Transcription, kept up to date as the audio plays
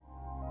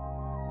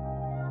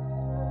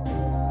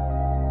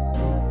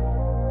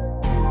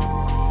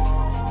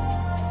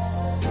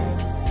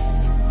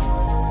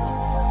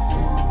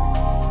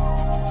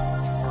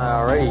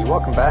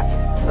welcome back.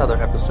 Another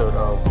episode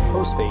of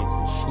Post-Fades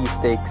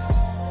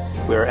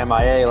Cheesesteaks. We were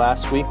MIA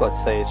last week.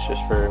 Let's say it's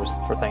just it was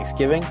for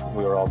Thanksgiving.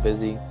 We were all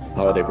busy.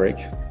 Holiday break.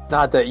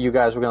 Not that you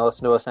guys were going to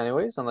listen to us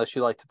anyways, unless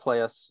you like to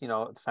play us, at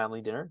the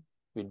family dinner.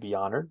 We'd be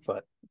honored.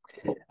 But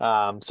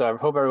so I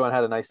hope everyone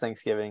had a nice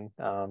Thanksgiving.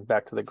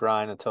 Back to the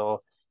grind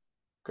until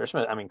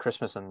Christmas. I mean,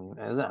 Christmas and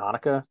isn't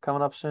Hanukkah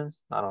coming up soon?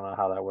 I don't know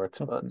how that works,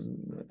 but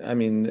I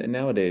mean,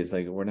 nowadays,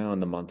 like we're now in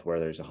the month where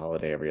there's a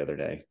holiday every other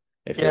day.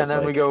 It yeah, feels and then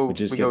like we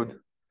go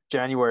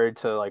January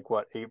to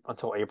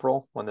until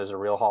April when there's a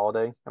real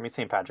holiday. I mean,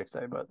 St. Patrick's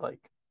Day, but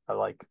I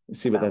like but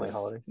family that's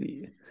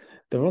holiday.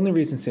 the only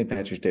reason St.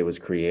 Patrick's Day was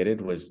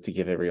created was to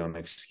give everyone an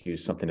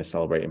excuse, something to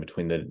celebrate in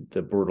between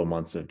the brutal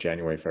months of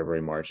January,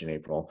 February, March, and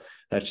April.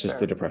 That's just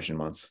Fair. the depression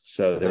months.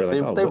 So they were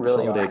like, They what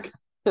really holiday?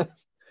 are.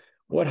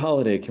 What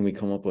holiday can we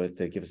come up with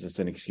that gives us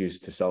an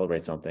excuse to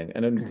celebrate something?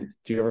 And then,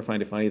 do you ever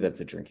find it funny that it's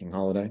a drinking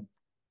holiday?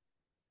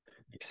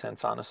 Makes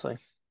sense, honestly.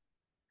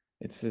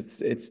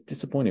 It's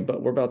disappointing,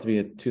 but we're about to be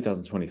at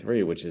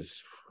 2023, which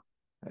is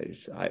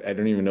I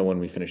don't even know when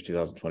we finished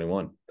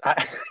 2021.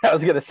 I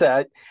was gonna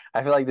say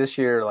I feel like this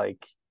year,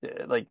 like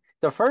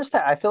the first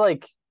I feel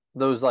like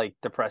those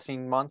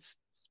depressing months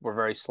were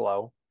very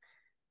slow,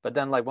 but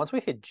then once we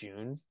hit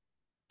June,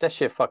 that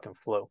shit fucking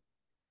flew.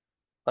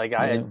 Like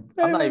Yeah. I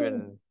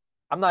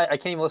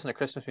can't even listen to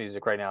Christmas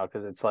music right now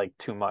because it's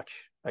too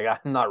much. Like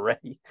I'm not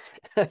ready.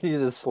 I need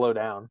to slow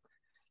down.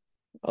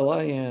 A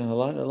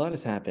lot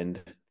has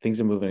happened.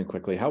 Things are moving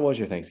quickly. How was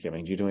your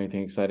Thanksgiving? Did you do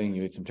anything exciting?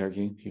 You ate some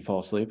turkey? Did you fall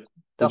asleep?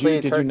 Definitely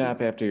a Did you turkey.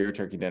 nap after your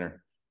turkey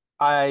dinner?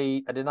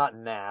 I did not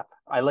nap.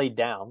 I laid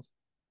down.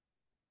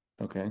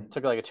 Okay.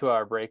 Took a 2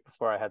 hour break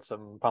before I had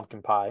some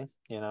pumpkin pie,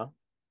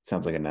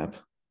 Sounds like a nap.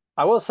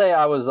 I will say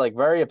I was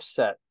very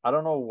upset. I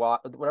don't know why.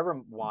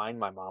 Whatever wine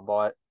my mom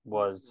bought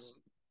was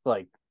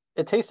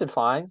it tasted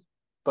fine,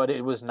 but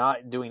it was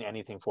not doing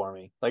anything for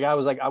me. I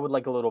would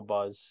like a little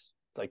buzz,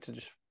 to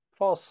just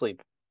fall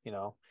asleep,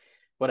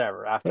 whatever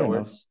Fair enough.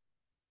 afterwards.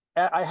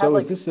 I had So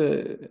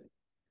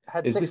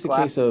had is six this a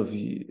case of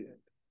glasses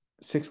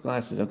 6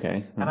 glasses?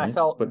 Okay. All and I right.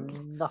 felt But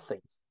nothing.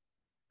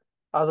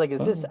 I was like,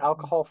 is this well,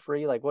 alcohol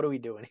free? What are we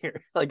doing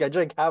here? I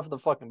drank half of the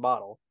fucking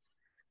bottle.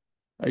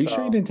 are you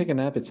sure you So didn't take a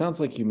nap? It sounds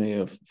like you may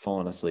have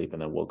fallen asleep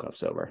and then woke up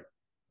sober.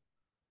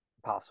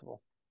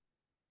 possible.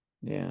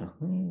 Yeah.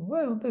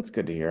 Well, that's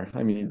good to hear.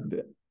 I mean,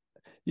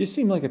 you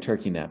seem like a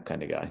turkey nap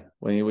kind of guy.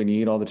 When you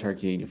eat all the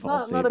turkey and you fall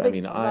Not asleep. a I big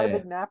mean, I'm not a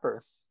big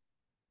napper.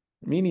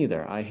 me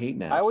neither. I hate I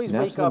naps. always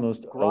Naps wake are the up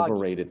most groggy.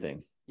 overrated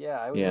thing. Yeah,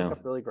 I always wake Yeah.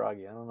 up really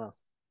groggy. I don't know.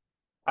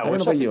 I I don't know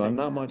wish I about could you. take a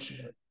nap.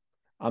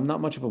 But I'm not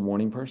much of a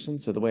morning person.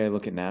 So the way I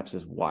look at naps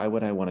is why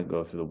would I want to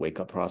go through the wake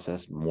up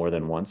process more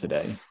than once a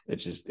day?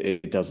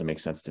 It doesn't make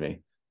sense to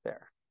me.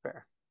 fair,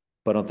 fair.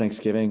 But on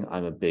Thanksgiving,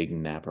 I'm a big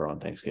napper on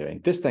Thanksgiving.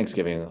 This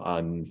Thanksgiving,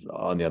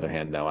 on the other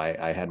hand, though,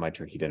 I had my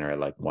turkey dinner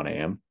at 1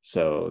 a.m.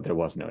 So there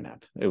was no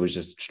nap. It was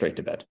just straight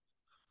to bed.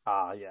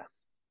 Yeah.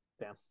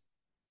 Damn.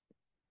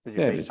 Did you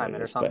Yeah, it is what FaceTime it it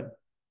or is. something? But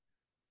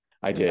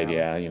I Your did, family?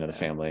 yeah. The Yeah.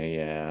 family,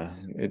 yeah.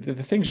 Nice.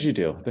 The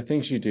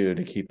things you do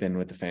to keep in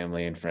with the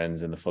family and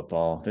friends and the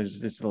football.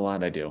 There's a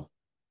lot I do.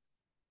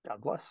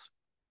 God bless.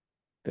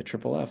 The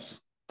triple Fs.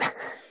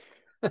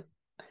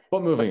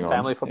 But moving on,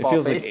 Family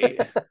football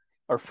faith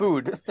or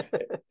food.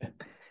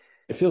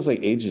 it feels like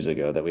ages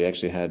ago that we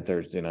actually had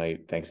Thursday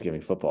night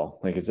Thanksgiving football.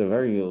 Like it's a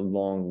very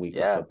long week of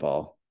Yeah.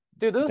 football.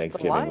 Dude, the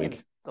Thanksgiving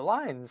week.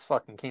 Lions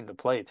fucking came to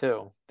play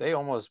too. They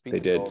almost beat They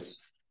the did.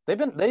 Bills. They've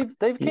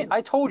came, Yeah.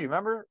 I told you,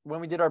 remember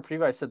when we did our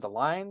preview, I said the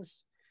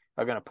Lions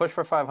are gonna push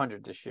for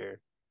 500 this year.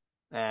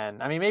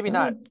 And I mean maybe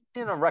Uh,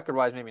 not, record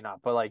wise, maybe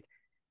not, but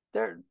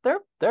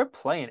they're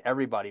playing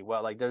everybody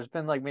well. There's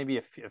been maybe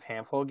a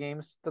handful of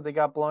games that they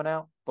got blown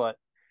out, but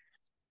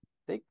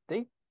they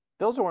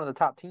Bills are one of the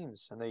top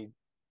teams and they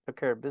took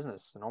care of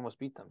business and almost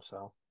beat them.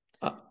 So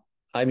uh,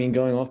 I mean,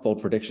 going off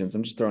bold predictions,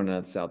 I'm just throwing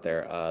this out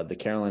there. The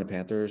Carolina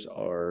Panthers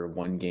are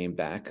one game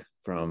back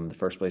from the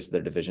first place of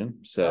their division,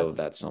 so that's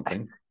that's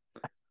something.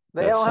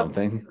 they That's don't have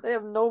something. they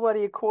have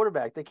nobody at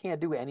quarterback. They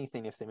can't do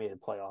anything if they made the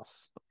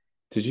playoffs.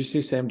 Did you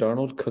see Sam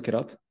Darnold cook it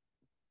up?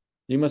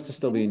 You must have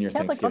still be in He your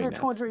had Thanksgiving under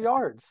nap. 200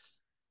 yards.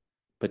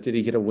 But did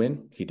he get a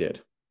win? He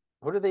did.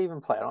 Who did they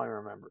even play? I don't even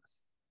remember.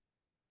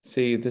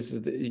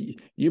 See,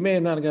 you may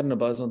have not gotten a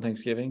buzz on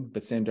Thanksgiving,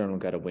 but Sam Darnold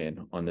got a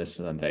win on this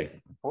Sunday.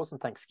 It wasn't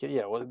Thanksgiving.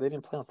 Yeah, well, they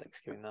didn't play on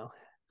Thanksgiving though.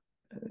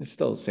 It's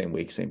still the same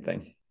week, same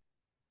thing.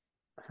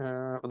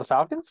 The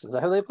Falcons? Is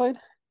that who they played?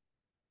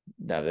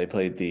 No, they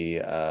played the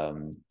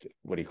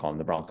what do you call them?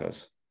 The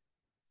Broncos.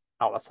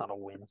 Oh, that's not a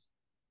win.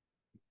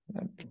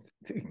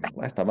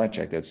 Last time I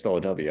checked, it's still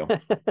a W.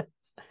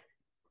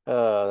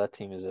 That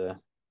team is a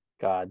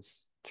god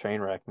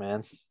train wreck,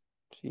 man.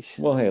 Sheesh.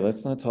 Well, hey,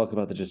 let's not talk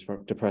about the just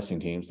depressing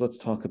teams. Let's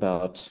talk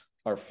about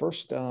our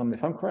first,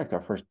 if I'm correct,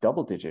 our first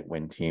double-digit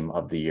win team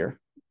of the year.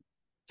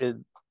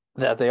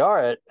 That they are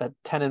at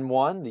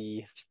 10-1.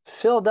 The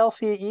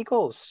Philadelphia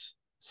Eagles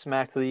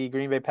smacked the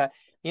Green Bay Pack.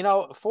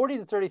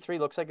 40-33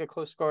 looks like a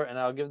close score, and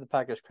I'll give the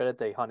Packers credit.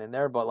 They hung in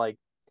there, but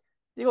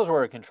the Eagles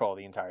were in control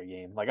the entire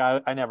game.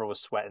 I never was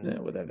sweating. Yeah,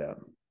 without a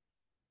doubt.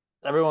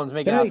 everyone's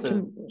making Can I out to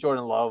can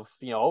Jordan Love,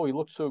 oh, he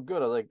looked so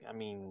good. I was like, I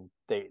mean,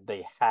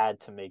 they had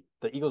to make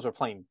the Eagles were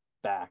playing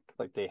back,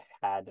 like they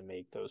had to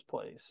make those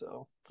plays.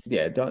 So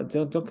Yeah,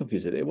 don't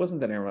confuse it. It wasn't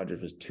that Aaron Rodgers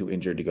was too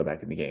injured to go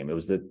back in the game. It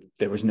was that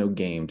there was no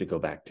game to go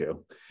back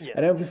to. yeah,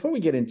 And before I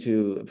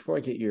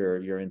get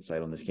your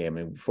insight on this game,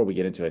 and before we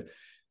get into it,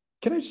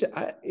 can I just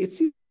say, it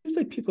seems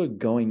like people are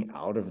going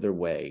out of their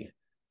way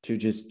to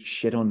just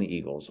shit on the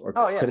Eagles or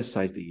oh yeah,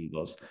 criticize the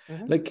Eagles.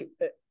 hmm Like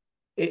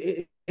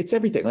it's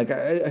everything. Like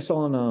I saw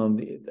on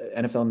the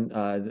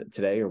NFL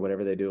today or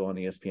whatever they do on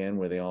ESPN,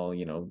 where they all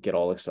get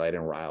all excited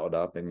and riled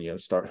up and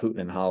start hooting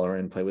and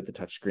hollering, play with the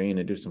touch screen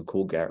and do some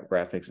cool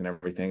graphics and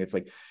everything. It's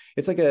like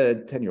a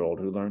 10-year-old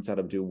who learns how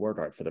to do word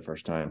art for the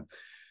first time.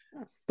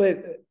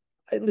 But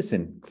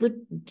listen, for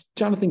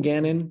Jonathan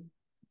Gannon,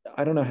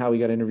 I don't know how he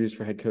got interviews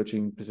for head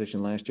coaching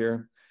position last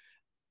year.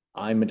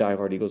 I'm a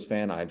diehard Eagles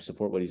fan. I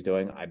support what he's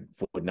doing. I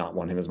would not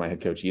want him as my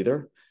head coach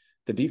either.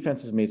 The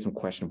defense has made some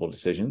questionable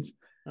decisions,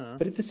 uh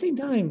but at the same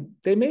time,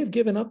 they may have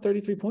given up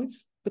 33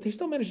 points, but they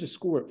still managed to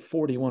score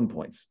 41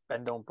 points.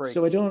 bend don't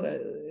So I break. don't,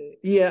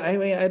 yeah, I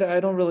mean, I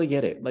don't really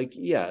get it. Like,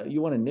 yeah,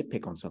 you want to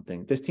nitpick on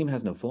something. This team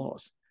has no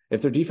flaws.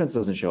 If their defense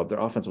doesn't show up, their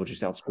offense will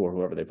just outscore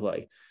whoever they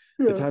play.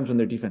 The Yeah. times when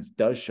their defense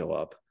does show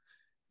up,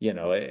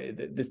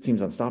 this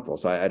team's unstoppable.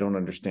 So I don't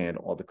understand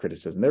all the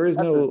criticism. There is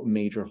That's the no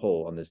major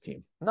hole on this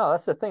team. No,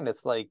 that's the thing.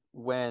 That's like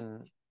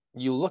when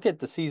you look at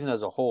the season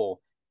as a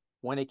whole,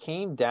 when it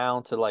came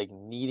down to like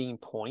needing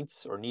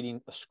points or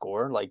needing a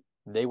score, like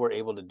they were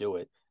able to do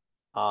it.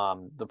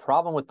 The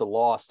problem with the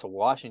loss to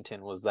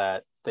Washington was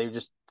that they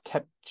just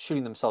kept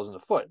shooting themselves in the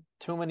foot.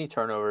 Too many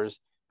turnovers.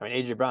 I mean,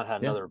 AJ Brown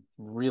had Yeah, another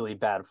really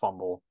bad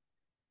fumble.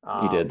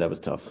 he did. Um, That was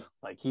tough.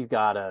 like he's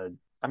got a,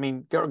 I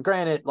mean,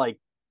 granted, like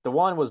the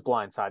one was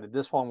blindsided.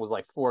 This one was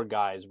like four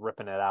guys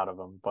ripping it out of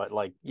him. But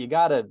like you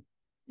gotta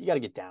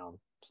get down.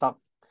 Stop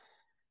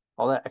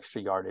all that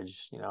extra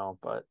yardage,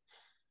 but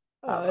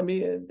I don't I know.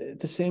 mean, at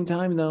the same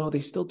time, though, they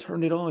still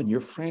turned it on.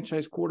 Your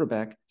franchise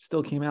quarterback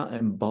still came out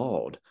and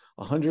balled.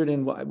 100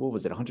 and what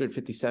was it?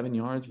 157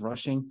 yards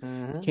rushing.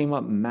 Mm-hmm. Came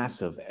up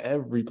massive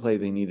every play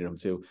they needed him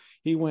to.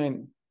 He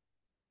went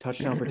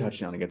touchdown for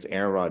touchdown against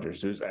Aaron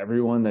Rodgers, who's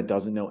everyone that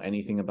doesn't know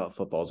anything about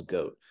football's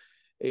GOAT.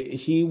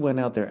 He went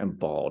out there and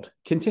balled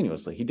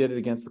continuously. He did it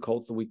against the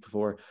Colts the week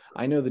before.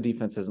 I know the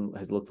defense has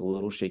looked a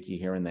little shaky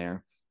here and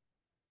there,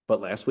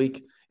 but last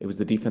week, it was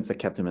the defense that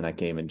kept him in that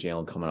game and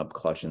Jalen coming up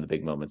clutch in the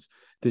big moments.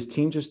 This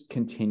team just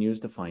continues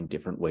to find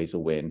different ways to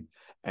win,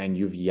 and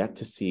you've yet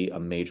to see a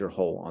major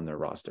hole on their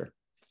roster.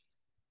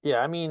 Yeah,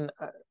 I mean,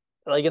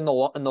 like in the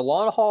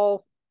long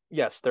haul,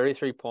 yes,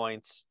 33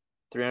 points,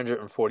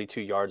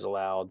 342 yards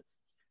allowed,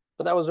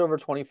 but that was over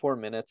 24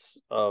 minutes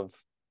of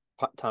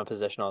time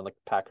possession on the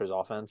Packers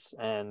offense,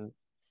 and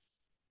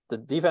the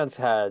defense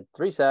had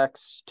 3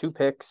 sacks, 2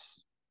 picks.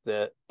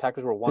 The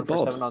Packers were They one for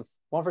seven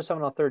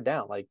balled. on third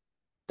down. Like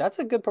that's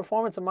a good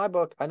performance in my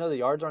book. I know the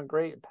yards aren't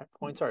great,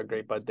 points aren't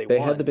great, but they They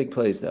had the won. big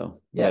plays, though.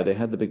 Yeah, Yeah, they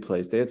had the big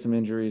plays. They had some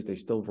injuries. They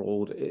still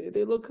rolled.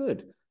 They look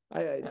good.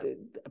 yeah.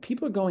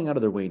 People are going out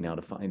of their way now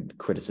to find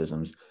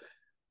criticisms.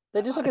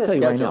 They just look I at the tell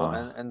you right schedule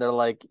now, and they're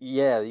like,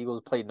 yeah, the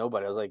Eagles played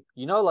nobody. I was like,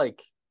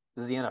 like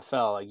this is the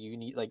NFL. Like you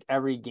need like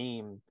every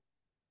game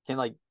can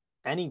like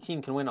any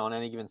team can win on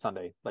any given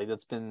Sunday. Like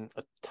that's been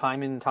a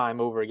time and time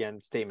over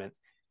again statement.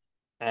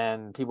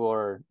 And people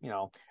are,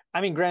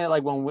 I mean, granted,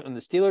 like when the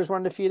Steelers were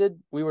undefeated,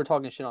 we were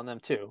talking shit on them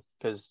too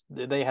because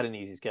they had an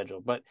easy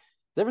schedule. But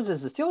the difference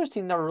is the Steelers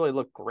team never really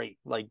looked great.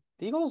 Like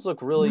the Eagles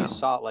look really no.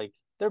 solid. Like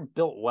they're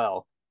built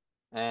well,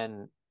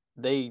 and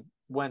they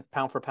went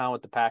pound for pound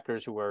with the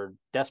Packers, who were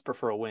desperate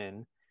for a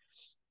win,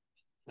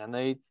 and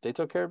they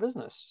took care of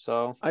business.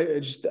 So I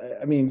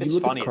mean, you it's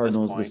look at the funny at this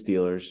Cardinals, the point.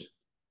 Steelers.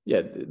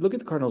 Yeah, look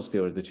at the Cardinals,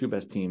 Steelers, the two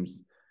best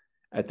teams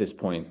at this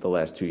point the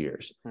last 2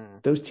 years. Hmm.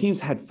 Those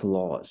teams had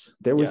flaws.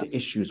 There was Yeah,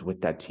 issues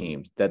with that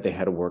team that they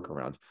had to work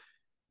around.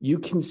 You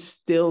can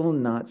still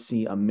not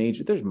see a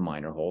major. There's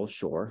minor holes,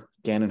 sure.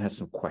 Gannon has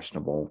some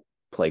questionable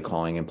play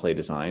calling and play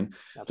design.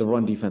 The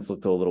run absolutely. defense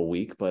looked a little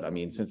weak, but I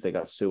mean, since they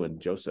got Sue and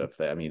Joseph,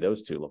 I mean,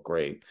 those two look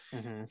great.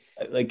 Hmm.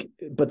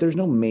 But there's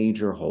no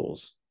major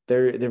holes.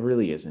 There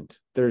really isn't.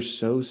 They're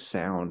so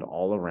sound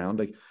all around.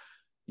 Like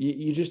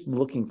you're just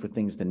looking for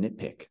things to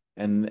nitpick,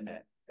 and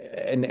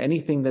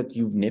anything that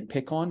you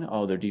nitpick on,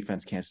 oh, their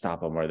defense can't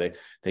stop them, or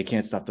they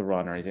can't stop the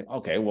run or anything.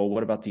 Okay, well,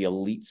 what about the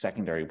elite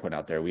secondary put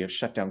out there? We have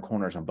shutdown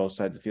corners on both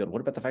sides of the field.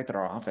 What about the fact that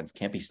our offense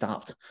can't be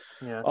stopped?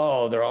 Yeah.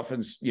 Oh, their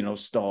offense,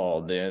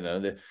 stalled.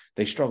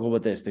 They struggle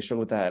with this. They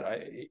struggle with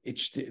that.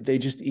 They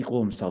just equal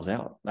themselves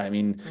out. I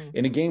mean, Hmm.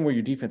 in a game where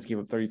your defense gave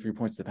up 33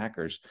 points to the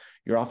Packers,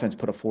 your offense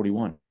put up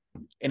 41.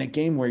 In a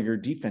game where your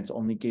defense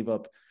only gave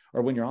up,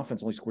 or when your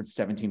offense only scored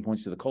 17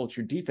 points to the Colts,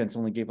 your defense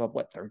only gave up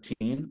what,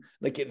 13?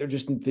 Like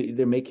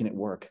they're making it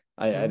work.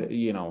 Hmm.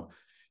 You're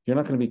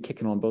not going to be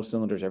kicking on both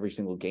cylinders every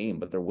single game,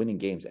 but they're winning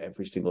games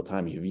every single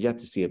time. You've yet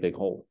to see a big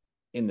hole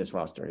in this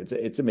roster.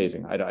 It's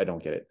amazing. I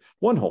don't get it.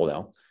 One hole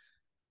though,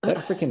 that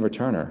freaking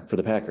returner for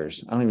the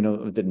Packers. I don't even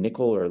know the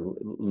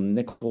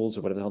Nichols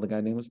or whatever the hell the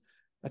guy name was.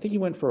 I think he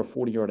went for a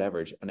 40-yard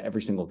average on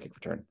every single kick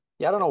return.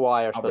 Yeah, I don't know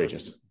why our special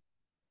Outrageous. teams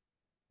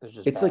is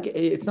just It's bad. like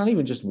it's not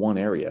even just one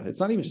area. It's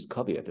not even just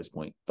Covey at this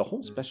point. The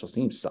whole special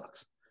team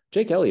sucks.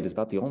 Jake Elliott is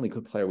about the only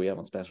good player we have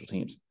on special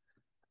teams.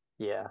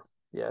 Yeah,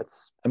 yeah,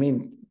 it's I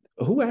mean,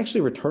 who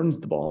actually returns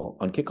the ball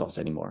on kickoffs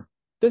anymore?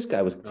 This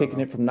guy was I don't kicking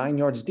know. it from 9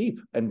 yards deep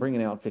and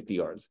bringing it out 50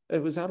 yards.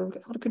 It was out of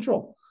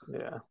control.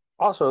 Yeah.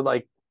 Also,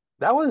 like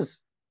that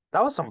was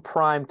that was some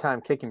prime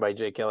time kicking by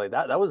Jake Elliott.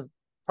 That was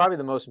probably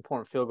the most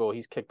important field goal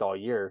he's kicked all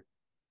year,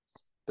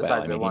 Well,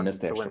 besides I the mean, he one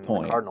missed the to extra win the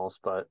point. Cardinals.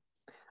 But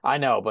I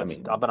know, I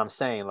mean, but I'm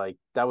saying like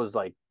that was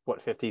like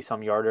what 50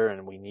 some yarder,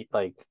 and we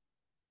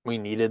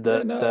needed yeah,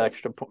 the no.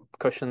 extra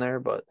cushion there.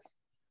 But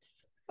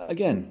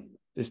Again,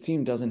 this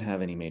team doesn't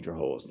have any major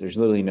holes. There's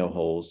literally no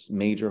holes,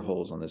 major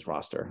holes on this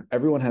roster.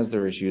 Everyone has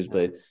their issues,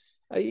 yeah,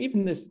 but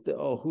even this,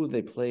 who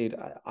they played,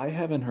 I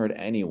haven't heard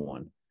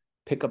anyone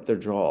pick up their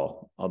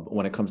jaw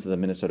when it comes to the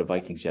Minnesota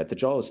Vikings yet. The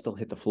jaw has still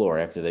hit the floor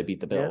after they beat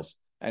the yeah, Bills.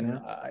 And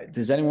yeah.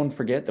 does anyone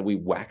forget that we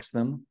waxed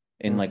them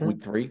in like Mm-hmm.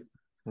 week 3?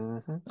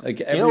 Mm-hmm. Like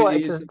You know what?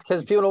 every is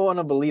Because people don't want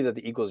to believe that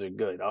the Eagles are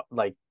good,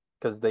 like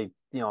because they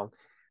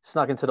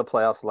snuck into the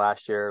playoffs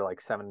last year, like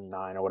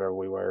 7-9 or whatever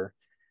we were,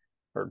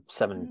 or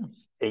seven,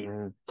 yeah.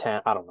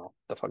 8-10. I don't know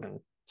the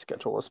fucking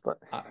schedule was, but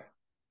I,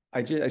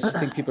 I just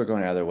think people are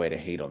going out of their way to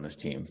hate on this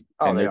team,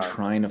 oh, and they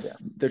are. Yeah.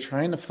 they're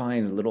trying to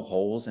find little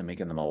holes and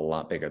making them a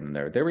lot bigger than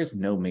there is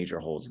no major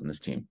holes in this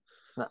team.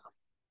 No.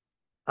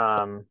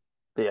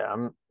 But yeah,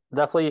 I'm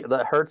definitely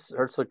that hurts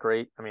look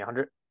great. I mean,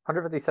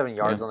 157 Yeah,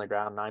 yards on the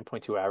ground,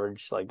 9.2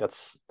 average. Like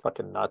that's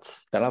fucking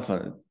nuts. that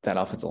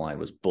offensive line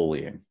was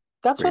bullying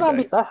That's what Green I've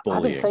been Bay, I've been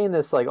bullying. saying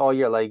this like all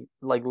year. Like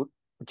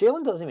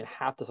Jalen doesn't even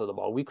have to throw the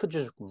ball. We could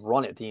just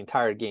run it the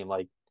entire game.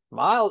 Like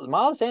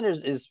Miles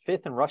Sanders is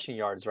fifth in rushing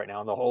yards right now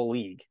in the whole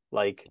league.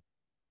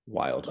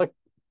 Wild. Like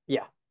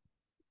yeah,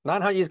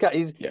 900.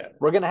 He's Yeah,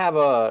 we're gonna have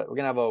a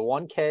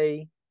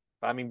 1K.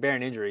 I mean,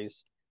 bearing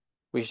injuries,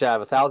 we should have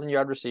 1,000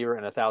 yard receiver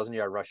and 1,000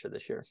 yard rusher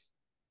this year.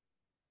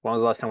 When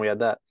was the last time we had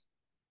that?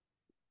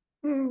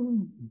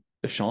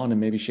 Deshaun and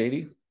maybe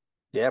Shady.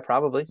 Yeah,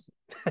 probably.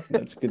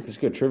 That's good. That's a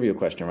good trivia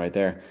question right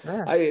there.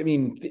 Yeah. I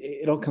mean,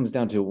 it all comes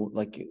down to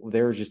like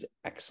they're just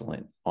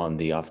excellent on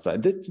the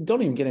offside.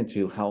 Don't even get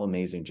into how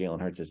amazing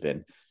Jalen Hurts has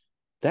been.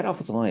 That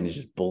offensive line is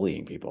just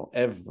bullying people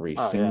every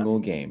Oh yeah. single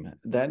game.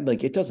 That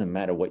like it doesn't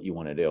matter what you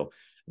want to do.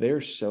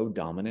 They're so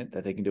dominant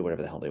that they can do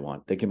whatever the hell they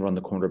want. They can run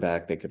the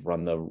cornerback, they could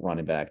run the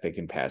running back, they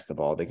can pass the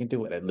ball, they can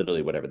do it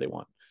literally whatever they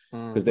want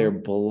because they're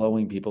Hmm.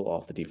 blowing people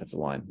off the defensive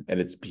line, and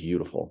it's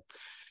beautiful.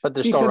 But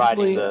they're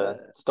Defensively,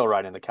 still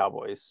riding the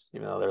Cowboys,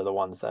 even though they're the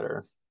ones that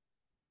are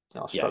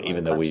yeah, struggling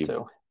at times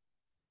too.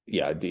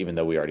 even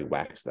though we already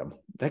waxed them,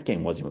 that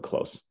game wasn't even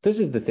close. This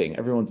is the thing.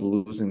 Everyone's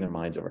losing their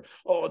minds over,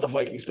 oh, the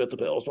Vikings beat the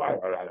Bills.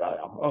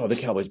 Oh, the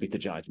Cowboys beat the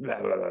Giants.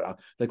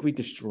 Like we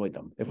destroyed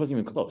them. It wasn't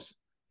even close.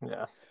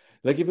 Yeah.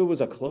 Like if it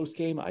was a close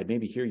game, I'd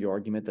maybe hear your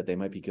argument that they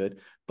might be good,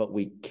 but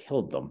we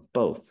killed them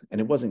both and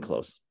it wasn't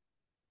close.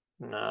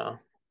 No.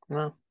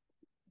 No.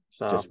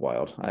 So Just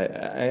wild.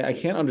 I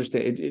can't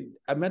understand it.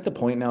 I'm at the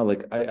point now,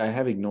 like I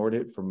have ignored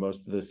it for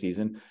most of the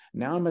season.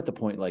 Now I'm at the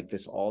point like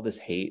all this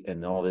hate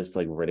and all this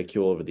like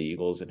ridicule over the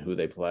Eagles and who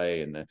they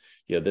play and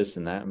this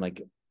and that. I'm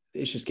like,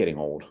 it's just getting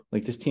old.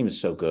 Like this team is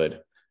so good.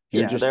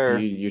 yeah,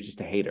 You're just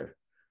a hater.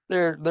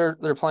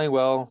 they're playing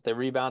well. They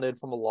rebounded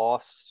from a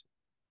loss,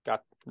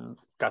 got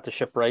got the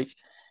ship right,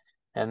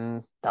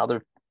 and now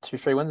they're 2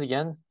 straight wins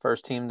again.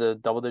 First team to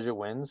double-digit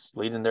wins,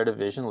 leading their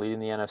division, leading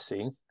the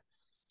NFC.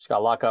 Just got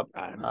to lock up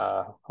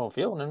Um, home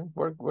field, and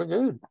we're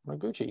good. We're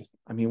Gucci.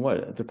 I mean,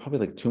 what? They're probably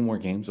like 2 more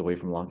games away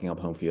from locking up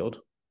home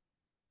field.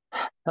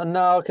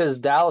 No, because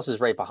Dallas is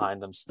right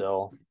behind them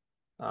still.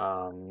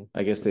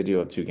 I guess they do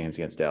have 2 games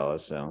against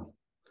Dallas, so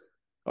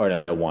or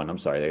no, one. I'm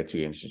sorry, they got 2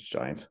 games against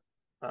Giants.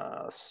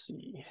 Let's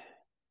see.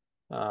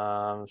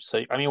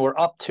 So I mean, we're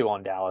up two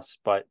on Dallas,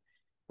 but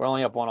we're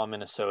only up one on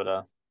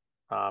Minnesota.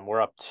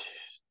 We're up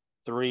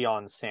three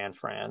on San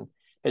Fran.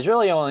 It's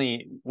really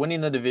only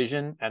winning the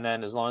division, and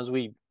then as long as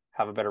we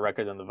have a better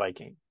record than the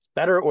Vikings,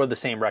 better or the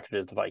same record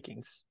as the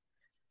Vikings,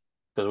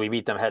 because we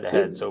beat them head to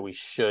head, The, so we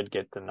should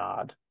get the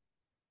nod.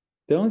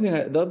 the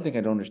other thing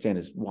I don't understand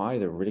is why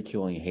they're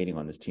ridiculing and hating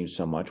on this team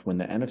so much when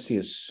the NFC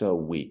is so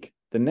weak.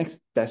 The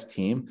next best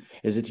team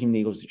is a team the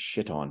Eagles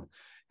shit on.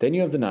 Then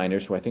you have the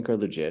Niners, who I think are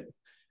legit.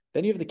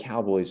 Then you have the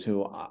Cowboys,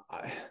 who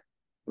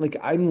like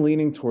I'm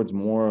leaning towards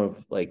more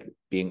of like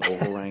being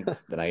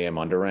overranked than I am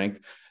underranked.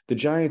 The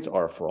Giants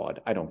are a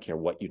fraud. I don't care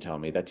what you tell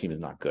me. That team is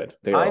not good.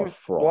 They are a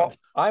fraud.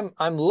 I'm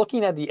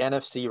looking at the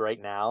NFC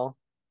right now,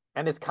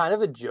 and it's kind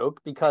of a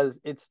joke because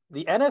it's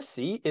the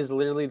NFC is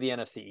literally the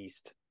NFC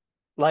East.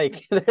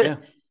 Like Yeah.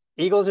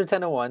 Eagles are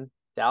 10-1,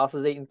 Dallas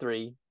is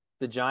 8-3,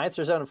 the Giants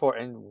are 7-4,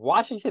 and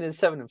Washington is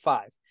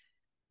 7-5.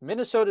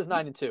 Minnesota is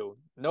 9-2.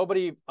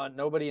 Nobody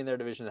in their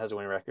division has a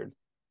winning record.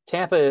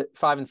 Tampa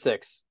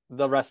 5-6.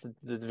 The rest of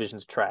the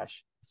division's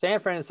trash. San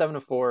Fran is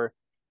 7-4.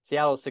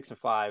 Seattle is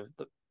 6-5.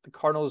 The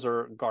Cardinals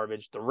are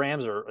garbage. The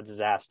Rams are a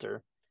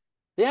disaster.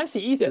 The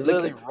NFC East Yeah, is like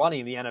literally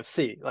running the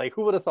NFC. Like,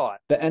 who would have thought?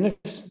 the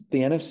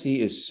NFC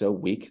is so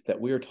weak that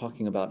we are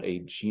talking about a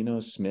Geno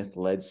Smith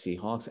led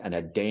Seahawks and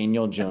a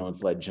Daniel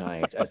Jones led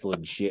Giants as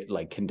legit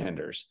like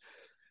contenders.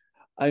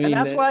 I And mean,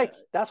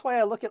 that's why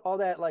I look at all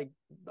that like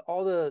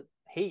all the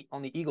hate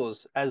on the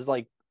Eagles as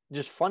like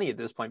just funny at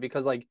this point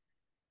because like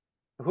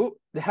who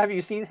have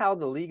you seen how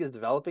the league is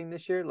developing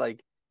this year?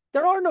 Like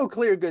there are no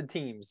clear good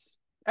teams.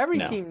 Every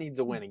no, team needs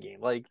to win a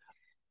game. Like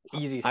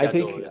easy I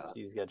schedule think. this,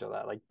 easy schedule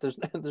that. Like there's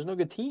no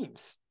good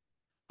teams.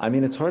 I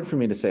mean, it's hard for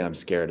me to say I'm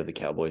scared of the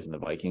Cowboys and the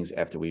Vikings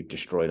after we've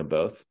destroyed them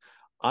both.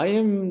 I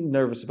am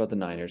nervous about the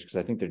Niners because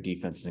I think their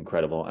defense is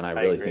incredible, and I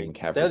I really think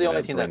agree. They're McCaffrey's the going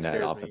only to team that bring that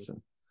scares me. offense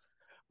in.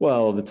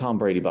 Well, the Tom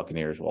Brady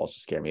Buccaneers will also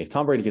scare me. If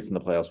Tom Brady gets in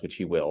the playoffs, which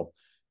he will,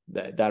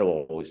 that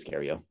will always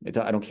scare you. I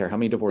don't care how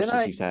many Then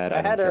divorces he's had. I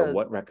I don't had care a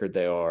what record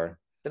they are.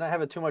 then I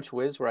have a too much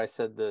whiz where I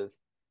said the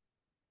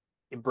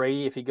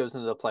Brady if he goes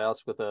into the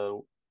playoffs with a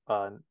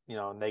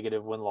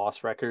negative win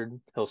loss record,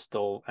 he'll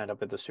still end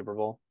up at the Super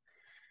Bowl.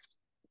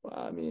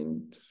 I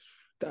mean,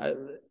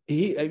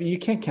 you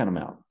can't count him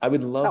out. I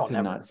would love No, to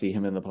not never. see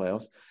him in the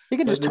playoffs, He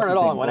could but just this turn is it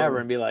the on thing. whenever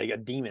and be like a I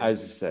demon.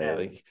 was just say, And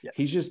like, yeah.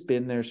 he's just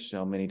been there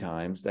so many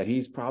times that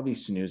he's probably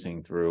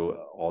snoozing through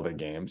all the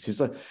games.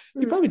 He's like,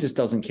 he Mm. probably just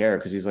doesn't care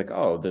because he's like,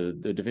 oh, the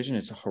division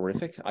is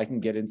horrific. I can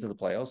get into the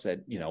playoffs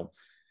at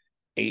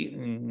 8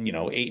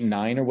 and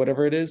 9 or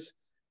whatever it is.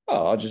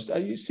 Oh,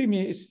 you see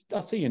me.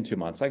 I'll see you in 2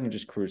 months. I can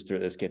just cruise through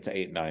this, get to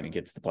 8 and 9, and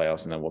get to the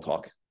playoffs, and then we'll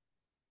talk.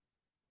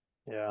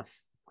 Yeah.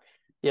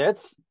 Yeah,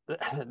 it's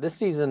this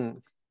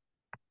season,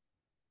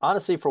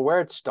 honestly, for where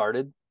it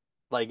started,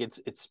 like it's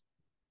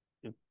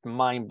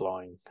mind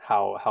blowing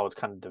how it's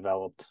kind of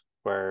developed.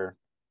 Where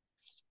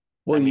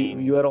Well, I you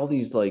mean, had all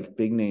these like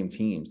big name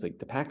teams. Like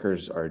the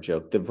Packers are a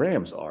joke. The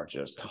Rams are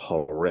just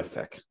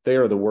horrific. They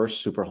are the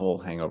worst Super Bowl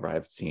hangover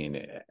I've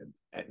seen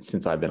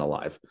since I've been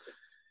alive.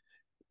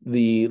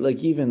 The like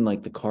even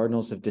like the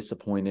Cardinals have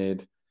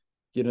disappointed.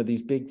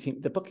 These big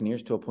teams, the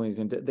Buccaneers to a point,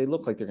 they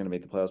look like they're going to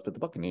make the playoffs, but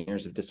the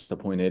Buccaneers have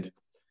disappointed.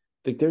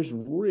 Like there's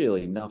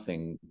really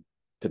nothing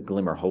to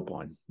glimmer hope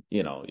on.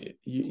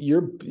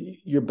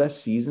 Your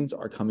best seasons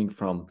are coming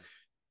from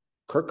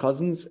Kirk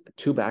Cousins,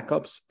 two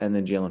backups, and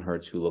then Jalen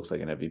Hurts, who looks like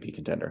an MVP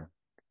contender.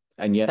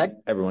 And yet tech,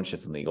 everyone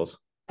shits on the Eagles.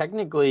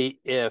 technically,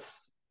 if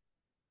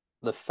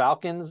the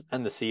Falcons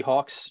and the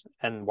Seahawks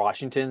and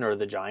Washington or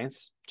the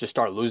Giants just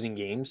start losing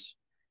games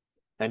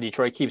and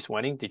Detroit keeps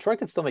winning, Detroit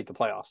can still make the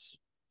playoffs.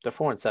 They're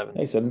 4-7.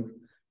 Hey, so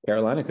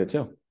Carolina could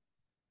too.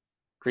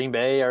 Green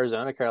Bay,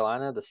 Arizona,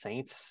 Carolina, the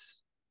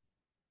Saints.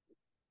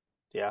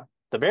 Yeah.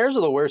 The Bears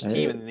are the worst team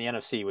Hey, in the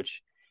NFC,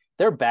 which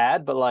they're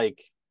bad, but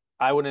like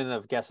I wouldn't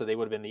have guessed that they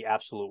would have been the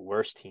absolute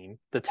worst team.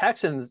 The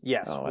Texans,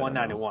 yes, oh, I one don't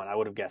nine and know. one. I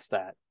would have guessed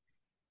that.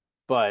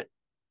 But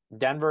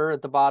Denver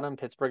at the bottom,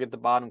 Pittsburgh at the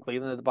bottom,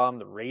 Cleveland at the bottom,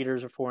 the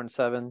Raiders are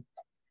 4-7.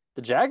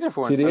 The Jags are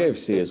four See, and the seven.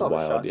 AFC They is still have a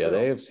wild. shot Yeah, the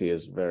too. AFC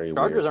is very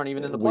Chargers weird. aren't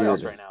even in the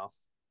playoffs Weird. right now.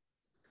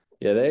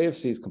 Yeah, the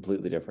AFC is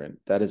completely different.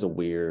 That is a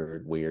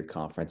weird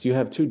conference. You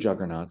have two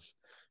juggernauts,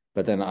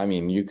 but then I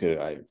mean,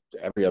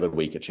 every other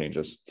week it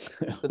changes.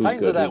 The Who's Titans are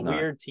good, who's that not.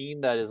 weird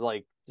team that is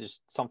like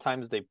just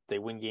sometimes they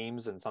win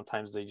games and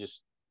sometimes they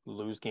just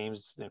lose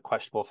games in a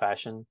questionable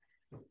fashion.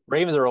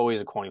 Ravens are always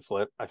a coin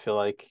flip, I feel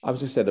like. I was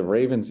just said the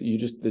Ravens.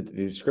 The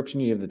description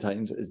you give the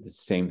Titans is the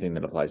same thing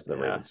that applies to the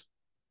Yeah. Ravens.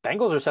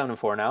 Bengals are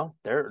 7-4 now.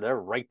 They're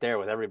right there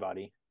with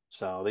everybody.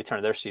 So they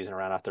turned their season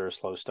around after a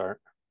slow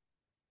start.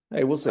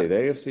 Hey, we'll see. But The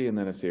AFC and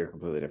the NFC are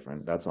completely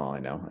different. That's all I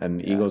know. And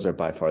the yeah. Eagles are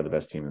by far the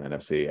best team in the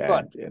NFC.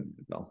 But And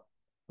well,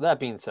 that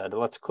being said,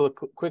 let's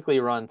quickly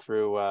run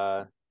through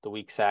the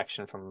week's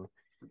action from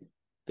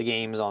the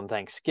games on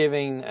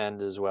Thanksgiving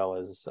and as well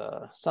as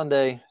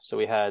Sunday. So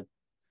we had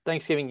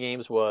Thanksgiving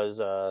games was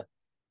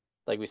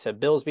like we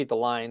said, Bills beat the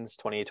Lions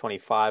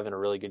 28-25 in a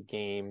really good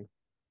game.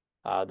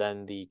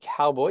 Then the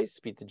Cowboys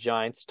beat the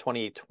Giants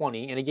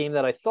 28-20 in a game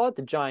that I thought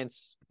the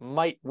Giants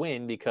might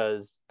win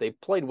because they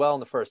played well in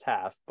the first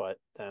half, but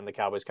then the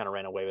Cowboys kind of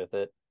ran away with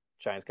it.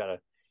 Giants got a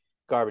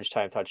garbage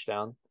time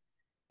touchdown.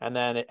 And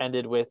then it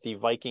ended with the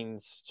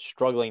Vikings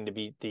struggling to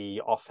beat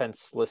the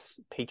offenseless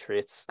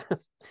Patriots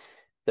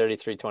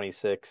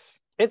 33-26.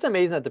 It's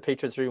amazing that the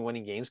Patriots are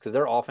winning games because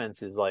their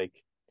offense is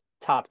like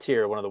top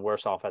tier, one of the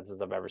worst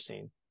offenses I've ever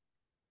seen.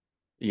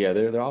 yeah,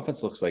 their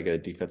offense looks like a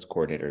defense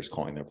coordinator is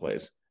calling their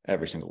plays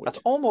every single That's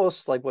week.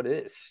 almost like what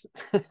it is.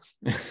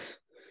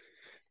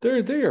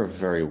 They're a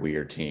very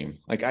weird team.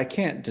 Like I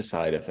can't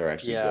decide if they're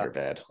actually good Yeah, or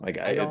bad. Like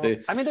I don't.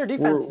 they I mean, their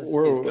defense is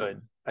we're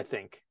good. I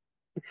think.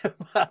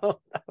 I don't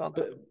know.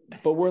 but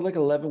but we're like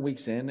 11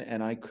 weeks in,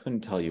 and I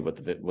couldn't tell you what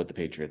the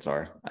Patriots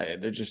are.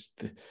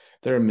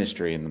 They're a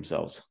mystery in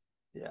themselves.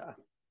 Yeah.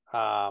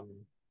 Um.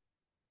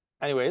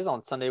 Anyways,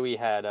 on Sunday we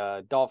had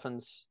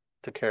Dolphins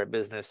took care of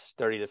business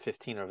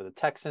 30-15 over the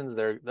Texans.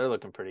 They're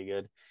looking pretty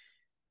good.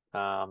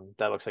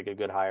 That looks like a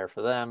good hire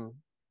for them.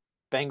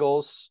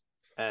 Bengals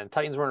and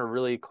Titans were in a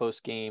really close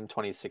game.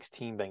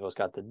 2016, Bengals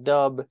got the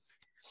dub.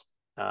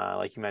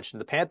 Like you mentioned,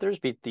 the Panthers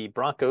beat the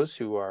Broncos,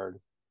 who are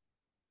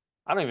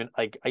I don't even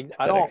like I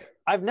don't Pathetic.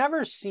 I've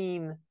never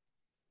seen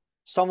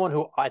someone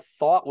who I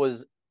thought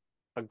was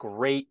a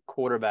great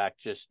quarterback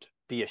just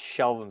be a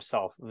shell of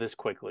himself this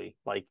quickly.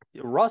 Like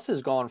Russ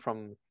has gone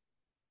from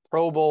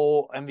Pro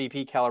Bowl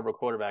MVP caliber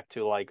quarterback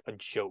to like a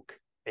joke.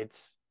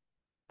 It's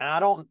and I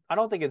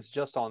don't think it's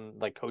just on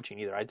like coaching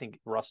either. I think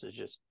Russ is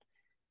just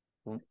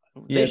Yeah,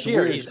 this it's a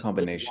year weird he's just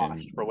combination.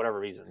 washed for whatever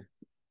reason.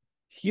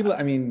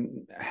 I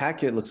mean,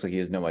 Hackett looks like he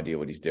has no idea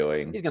what he's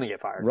doing. He's gonna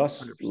get fired.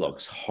 Russ 100%.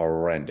 looks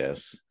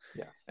horrendous.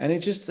 Yeah. And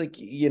it's just like,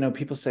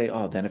 people say,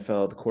 oh, the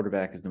NFL, the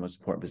quarterback is the most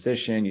important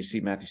position. You see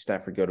Matthew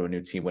Stafford go to a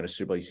new team, win a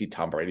Super Bowl. You see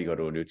Tom Brady go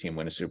to a new team,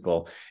 win a Super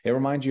Bowl. It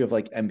reminds you of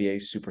like NBA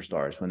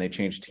superstars. When they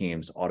change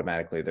teams,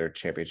 automatically they're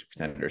championship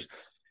contenders.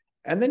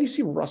 And then you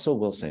see Russell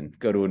Wilson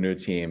go to a new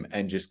team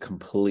and just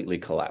completely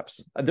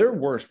collapse. They're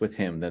worse with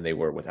him than they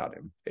were without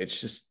him. It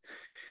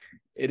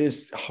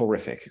is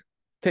horrific.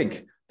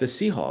 Think the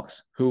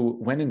Seahawks, who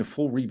went into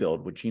full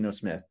rebuild with Geno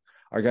Smith,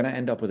 are going to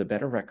end up with a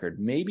better record,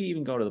 maybe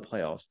even go to the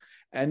playoffs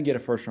and get a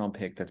first-round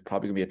pick that's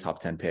probably going to be a top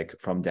 10 pick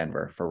from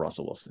Denver for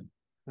Russell Wilson.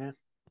 Yeah.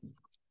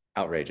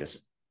 Outrageous.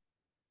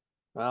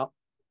 Well,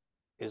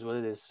 is what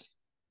it is.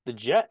 The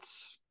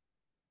Jets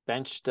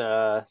benched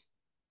what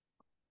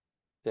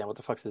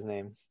the fuck's his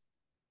name?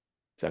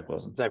 Zach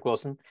Wilson. Zach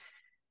Wilson.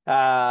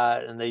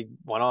 And they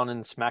went on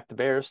and smacked the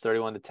Bears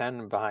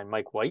 31-10 behind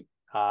Mike White.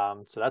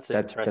 So that's an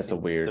interesting that's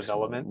a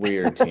development.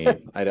 Weird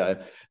team.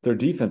 Their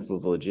defense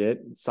was legit.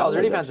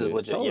 Their defense is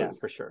legit, yeah,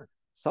 for sure.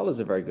 Salah's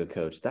a very good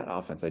coach. That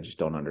offense, I just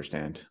don't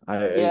understand. I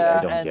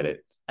don't get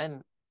it.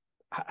 And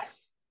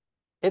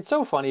it's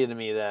so funny to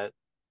me that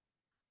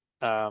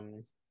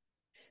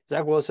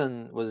Zach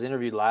Wilson was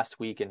interviewed last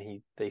week,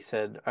 and they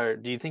said,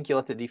 "Do you think you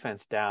let the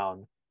defense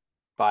down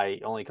by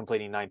only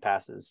completing 9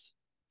 passes?"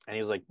 And he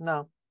was like,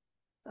 "No."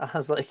 I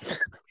was like,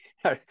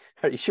 "Are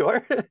you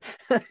sure?"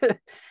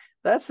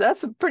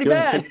 That's pretty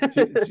bad.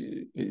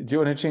 Do you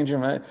want to change your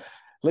mind?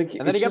 Like,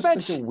 and then it's he got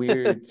benched. Such a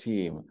weird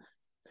team.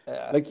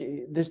 Like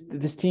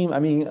this team. I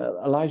mean,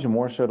 Elijah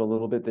Moore showed a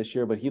little bit this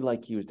year, but he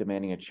was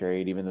demanding a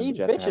trade, even though he the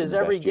Jets bitches the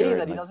every best year game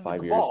that he doesn't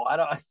get the ball. I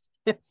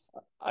don't.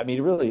 I mean,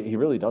 he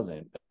really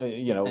doesn't.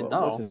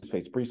 What's his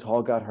face? Brees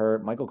Hall got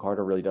hurt. Michael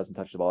Carter really doesn't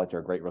touch the ball after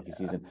a great rookie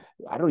season.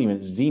 I don't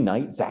even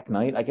Zach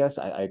Knight. I guess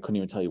I couldn't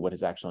even tell you what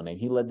his actual name.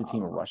 He led the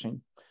team in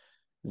rushing.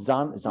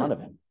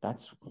 Zonovan.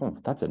 That's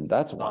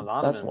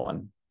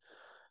one.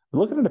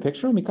 Looking at a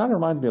picture of him, he kind of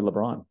reminds me of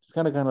LeBron. He's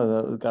kind of got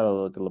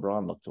a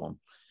LeBron look to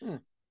him.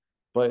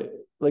 But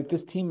like,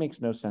 this team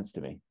makes no sense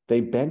to me.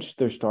 They benched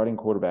their starting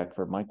quarterback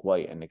for Mike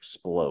White and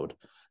explode.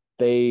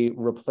 They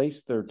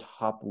replaced their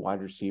top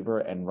wide receiver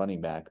and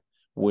running back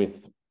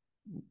with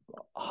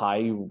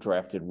high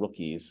drafted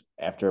rookies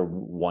after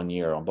 1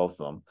 year on both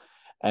of them.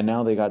 And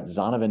now they got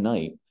Zonovan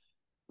Knight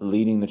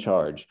leading the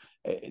charge.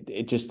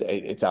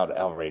 It's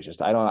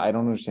outrageous. I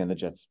don't understand the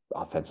Jets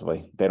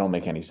offensively. They don't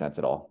make any sense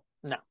at all.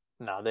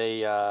 No,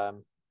 they're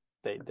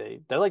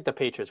like the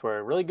Patriots,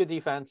 where really good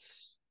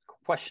defense,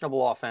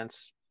 questionable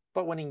offense,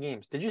 but winning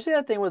games. Did you see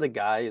that thing where the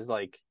guy is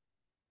like,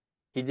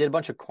 he did a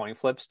bunch of coin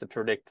flips to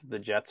predict the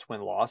Jets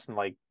win-loss, and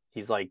like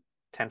he's like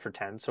 10 for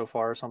 10 so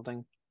far or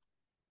something?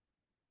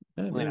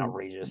 Really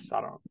outrageous.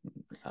 I don't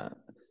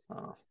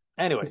know.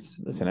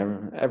 Anyways, listen,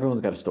 everyone's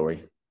got a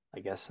story.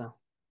 I guess so.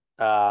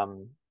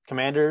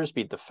 Commanders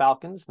beat the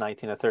Falcons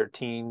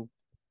 19-13.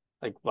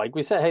 Like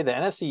we said, hey, the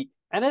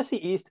NFC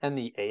East and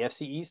the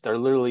AFC East are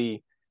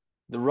literally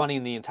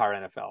running the entire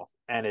NFL,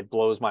 and it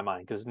blows my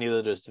mind because neither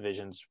of those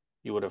divisions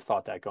you would have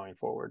thought that going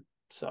forward.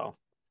 So,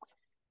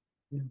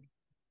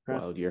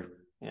 wild year.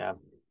 Yeah.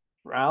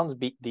 Browns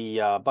beat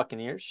the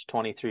Buccaneers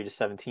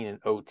 23-17 in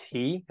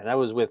OT, and that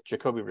was with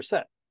Jacoby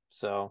Brissett.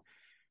 So,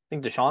 I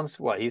think Deshaun's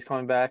he's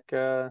coming back.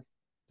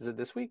 Is it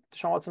this week?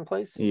 Deshaun Watson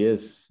plays? He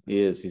is.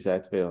 He's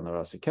activated on the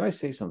roster. Can I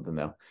say something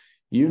though?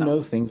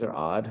 No. Things are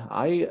odd.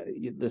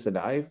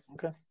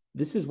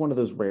 This is one of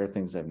those rare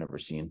things I've never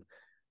seen.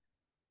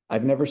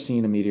 I've never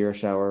seen a meteor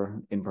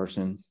shower in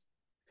person.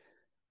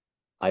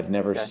 I've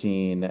never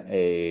seen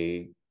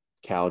a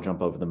cow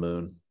jump over the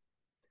moon.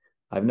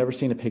 I've never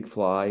seen a pig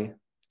fly.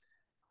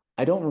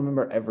 I don't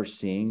remember ever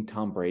seeing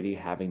Tom Brady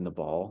having the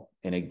ball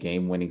in a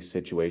game-winning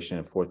situation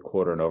in fourth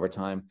quarter and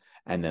overtime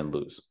and then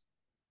lose.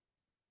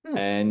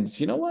 And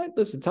you know what?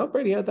 Listen, Tom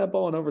Brady had that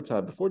ball in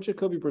overtime. Before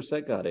Jacoby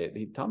Brissett got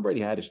it, Tom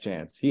Brady had his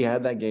chance. He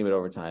had that game at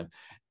overtime.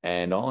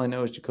 And all I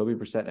know is Jacoby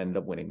Brissett ended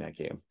up winning that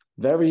game.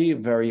 Very,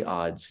 very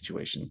odd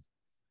situation.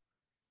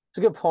 It's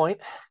a good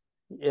point.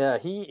 Yeah,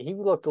 he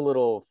looked a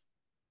little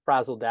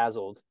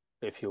frazzle-dazzled,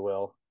 if you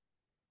will.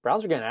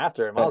 Browns were getting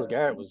after it. Myles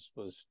Garrett was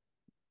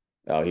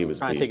he was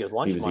trying to take his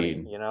lunch money,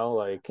 eating.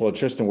 Well,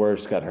 Tristan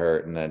Wirfs got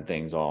hurt, and then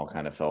things all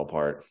kind of fell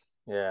apart.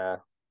 Yeah.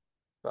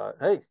 But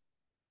hey,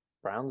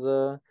 Browns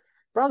are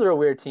a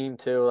weird team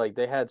too. Like,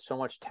 they had so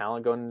much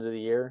talent going into the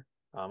year.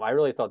 I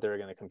really thought they were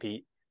going to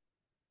compete.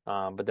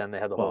 But then they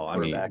had the whole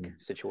quarterback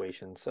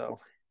situation. So,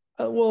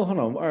 hold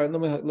on. All right,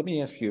 let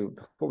me ask you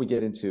before we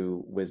get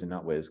into Whiz and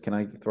not Whiz. Can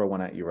I throw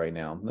one at you right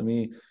now?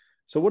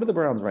 So, what are the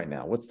Browns right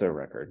now? What's their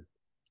record?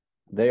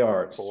 They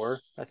are 4,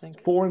 I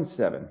think.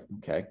 4-7.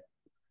 Okay.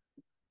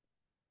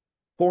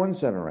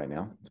 4-7 right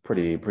now. It's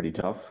pretty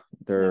tough. Yeah.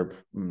 They're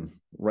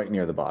right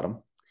near the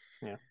bottom,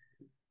 Yeah.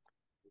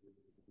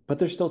 but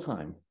there's still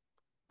time.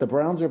 The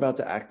Browns are about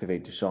to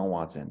activate Deshaun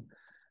Watson.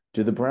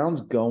 Do the Browns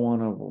go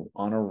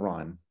on a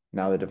run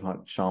now that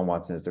Deshaun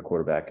Watson is their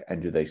quarterback,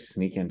 and do they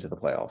sneak into the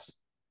playoffs?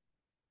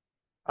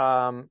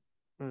 Um,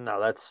 no,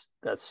 that's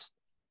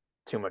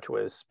too much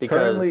whiz because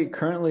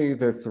Currently,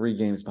 they're 3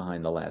 games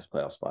behind the last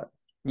playoff spot.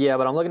 yeah,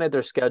 but I'm looking at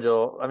their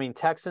schedule. I mean,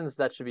 Texans,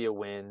 that should be a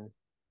win.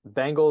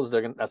 Bengals,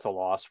 that's a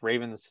loss.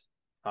 Ravens,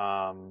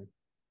 um,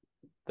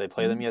 they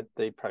play them yet?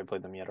 They probably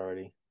played them yet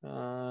already.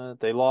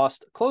 They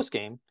lost close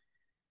game.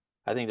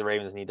 I think the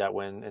Ravens need that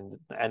win in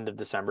the end of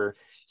December.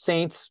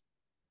 Saints,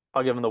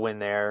 I'll give them the win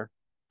there.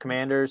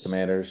 Commanders,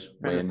 Commanders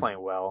Commanders win.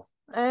 playing well.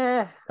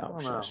 I No,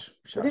 don't know. Their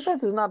shush.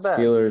 defense is not bad.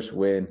 Steelers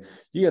win.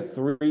 You got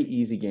 3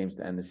 easy games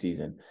to end the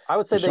season. I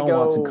would say they Deshaun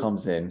Watson go.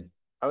 comes in.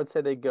 I would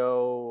say they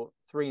go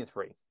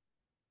 3-3.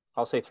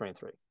 I'll say 3-3.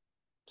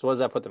 So what does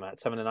that put them at?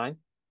 7-9,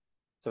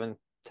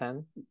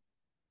 7-10.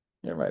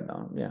 Yeah, right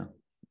now. Yeah,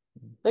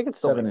 They could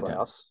still make 7-10.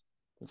 playoffs.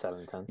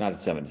 7-10. Not at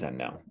 7-10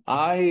 now.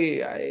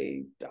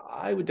 I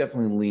would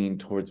definitely lean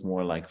towards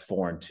more like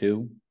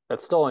 4-2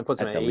 That still only puts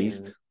them at at the eight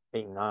least.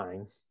 and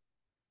 8-9.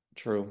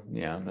 True.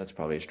 Yeah, that's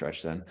probably a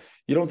stretch then.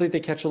 You don't think they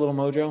catch a little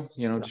mojo?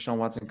 Yeah. Deshaun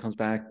Watson comes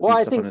back, Well,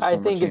 I beats up on think his I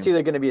former think it's champ.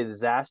 either going to be a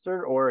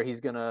disaster or he's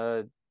going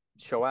to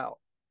show out.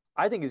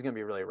 I think he's going to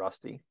be really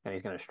rusty and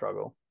he's going to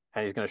struggle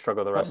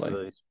the rest of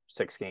Probably. these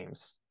 6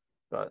 games.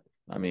 But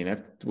I mean,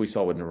 if we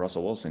saw with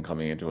Russell Wilson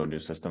coming into a new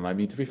system, I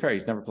mean, to be fair,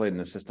 he's never played in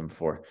this system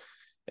before.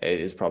 It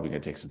is probably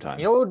going to take some you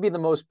time. know what would be the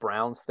most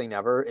Browns thing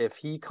ever if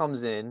he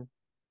comes in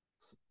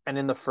and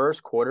in the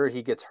first quarter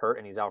he gets hurt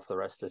and he's out for the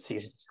rest of the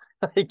season.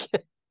 Like,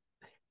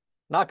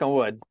 knock on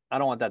wood. I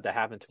don't want that to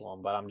happen to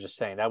him, but I'm just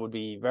saying that would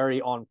be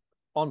very on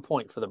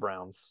point for the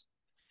Browns.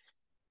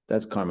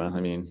 That's karma.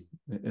 I mean,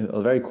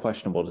 a very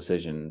questionable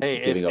decision,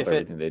 Hey, giving up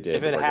everything they if did it to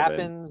bring him in.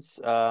 happens,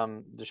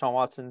 Deshaun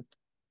Watson,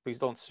 please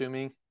don't sue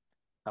me.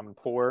 I'm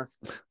poor.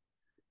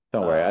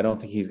 Don't worry. I don't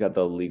think he's got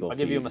the legal I'll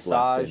give you a fees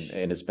left massage.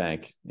 in his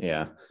bank.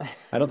 Yeah.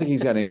 I don't think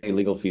he's got any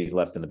legal fees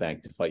left in the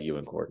bank to fight you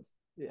in court.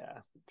 Yeah.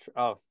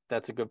 Oh,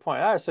 that's a good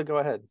point. All right, so go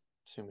ahead,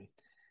 sue me.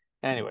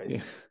 Yeah.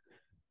 Anyways,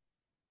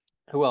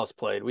 who else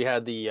played? We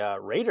had the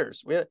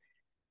Raiders. Wait,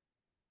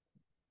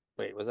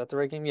 was that the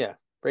right game? Yeah.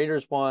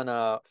 Raiders won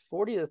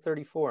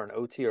 40-34 in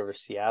OT over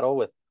Seattle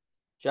with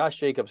Josh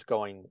Jacobs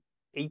going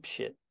ape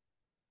shit.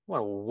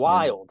 Went Yeah.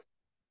 wild.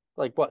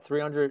 Like what,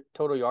 300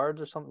 total yards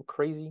or something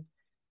crazy?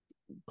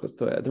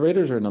 The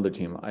Raiders are another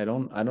team. I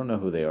don't know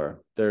who they are.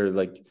 They're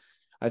like,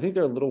 I think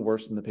they're a little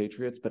worse than the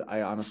Patriots, but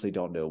I honestly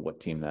don't know what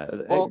team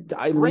that. Well,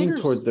 I lean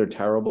Raiders, towards they're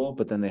terrible,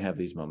 but then they have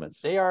these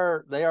moments. they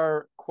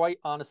are quite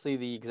honestly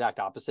the exact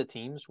opposite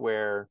teams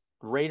where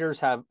Raiders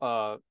have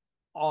a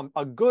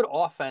good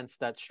offense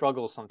that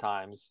struggles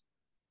sometimes,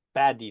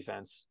 bad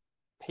defense.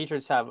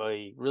 Patriots have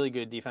a really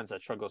good defense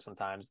that struggles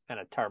sometimes and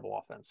a terrible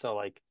offense. So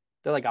like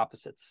they're like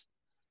opposites.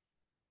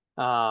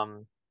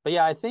 But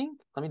yeah, I think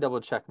let me double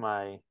check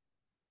my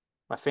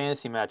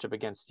fantasy matchup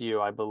against you.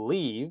 I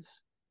believe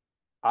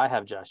I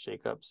have Josh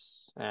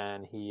Jacobs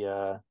and he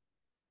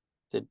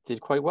did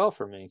quite well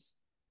for me.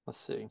 Let's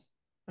see.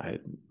 I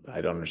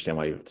I don't understand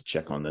why you have to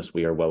check on this.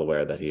 We are well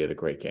aware that he had a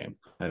great game.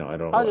 I, I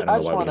don't I know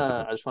just why we want have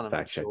to to I just want to make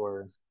fact check.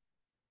 sure.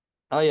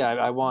 Oh yeah,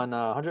 I won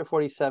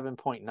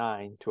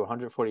 147.9 to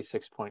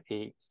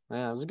 146.8.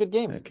 Yeah, it was a good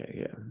game.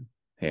 Okay, yeah.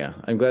 Yeah.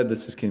 I'm glad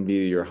can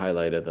be your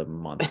highlight of the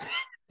month.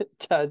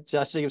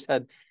 Josh Jacobs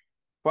had,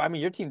 well, I mean,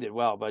 your team did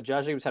well, but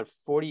Josh Jacobs had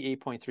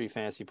 48.3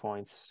 fantasy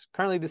points.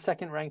 Currently the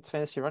second ranked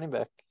fantasy running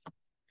back.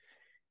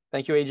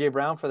 Thank you, AJ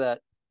Brown, for that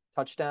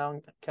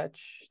touchdown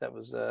catch. That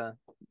was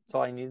that's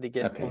all I needed to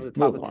get over Okay, the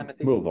top of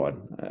Timothy. move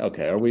on.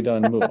 Okay, are we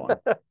done? Move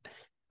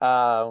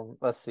on.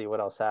 Let's see what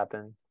else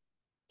happened.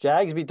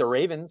 Jags beat the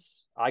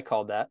Ravens. I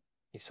called that.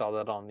 You saw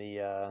that on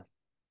the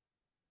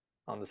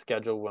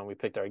schedule when we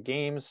picked our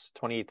games,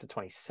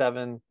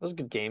 28-27. It was a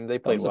good game. They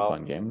That played was a well.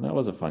 fun game. That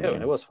was a fun Yeah,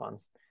 game. it was fun.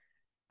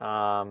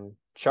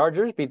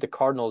 Chargers beat the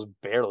Cardinals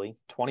barely,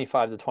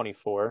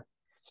 25-24.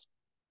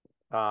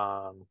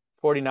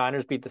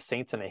 49ers beat the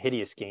Saints in a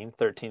hideous game,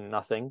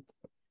 13-0.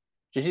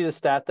 Did you see the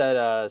stat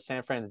that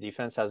San Fran's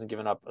defense hasn't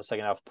given up a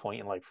second half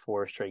point in like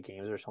 4 straight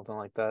games or something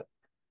like that?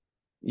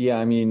 Yeah,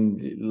 I mean,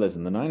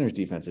 listen, the Niners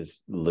defense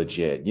is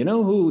legit. You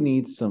know who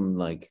needs some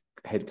like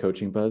head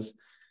coaching buzz?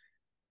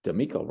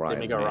 D'Amico Ryan,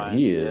 D'Amico man. Ryans.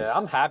 He Yeah, is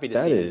I'm happy to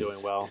that see him is doing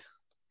well.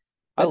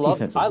 that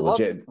defense I is loved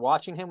legit.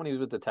 watching him when he was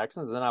with the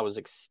Texans, and then I was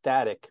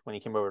ecstatic when he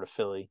came over to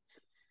Philly.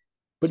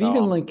 But So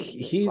even I'm like glad to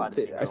see him I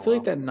doing feel like well.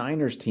 that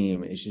Niners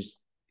team is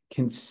just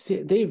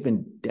they've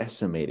been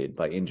decimated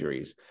by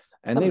injuries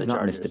and Some of they've the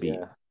not missed a Chargers, beat.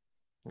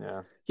 yeah.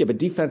 Yeah. Yeah, but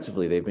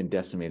defensively they've been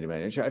decimated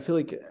by injury. I feel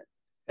like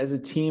as a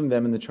team,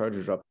 them and the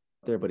Chargers are up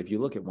there, but if you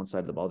look at one side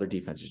of the ball, their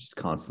defense is just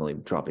constantly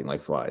dropping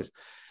like flies.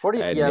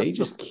 40, And yeah, they the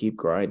just keep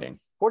grinding.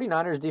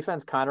 49ers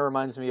defense kind of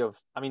reminds me of,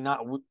 I mean,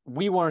 not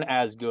we weren't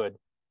as good,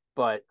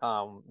 but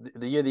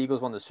the year the Eagles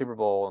won the Super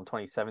Bowl in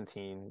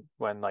 2017,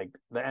 when like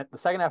the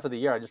second half of the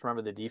year, I just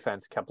remember the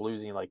defense kept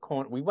losing. Like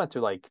we went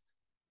through like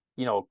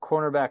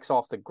cornerbacks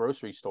off the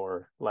grocery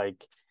store.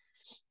 Like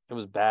it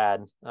was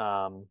bad.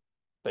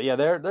 But yeah,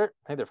 they're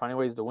finding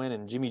ways to win,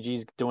 and Jimmy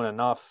G's doing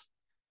enough.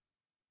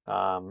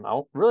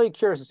 I'm really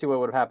curious to see what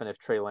would happen if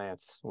Trey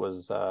Lance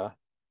was the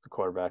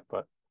quarterback,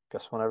 but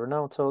guess we'll never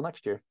know until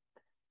next year.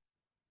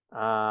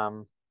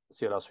 Let's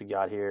see what else we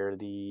got here.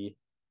 The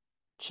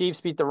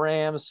Chiefs beat the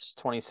Rams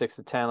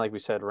 26-10. Like we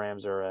said,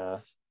 Rams are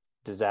a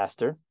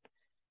disaster.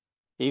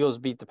 Eagles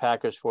beat the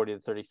Packers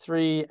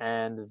 40-33,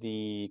 and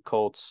the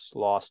Colts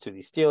lost to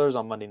the Steelers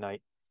on Monday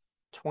night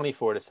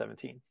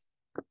 24-17.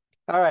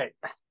 All right,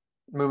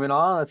 moving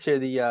on. Let's hear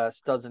the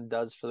studs and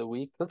duds for the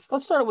week.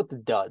 Let's start with the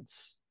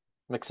duds.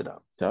 Mix it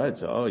up.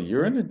 Duds. Oh,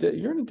 you're in a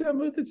dud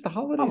mood. It's the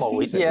holiday I'm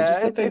always, season.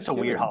 yeah, it's a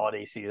weird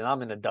holiday season.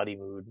 I'm in a duddy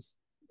mood.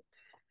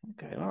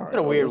 Okay, all right. Been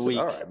a weird week.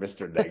 All right,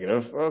 Mr.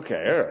 Negative.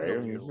 Okay, all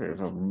right.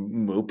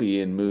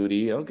 Moopy and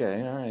moody.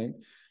 Okay, all right.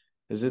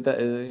 Is it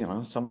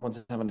that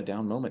someone's having a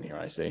down moment here?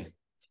 I see.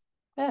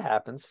 It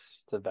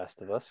happens to the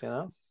best of us.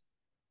 All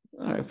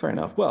right, fair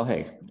enough. Well,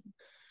 hey,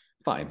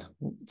 fine.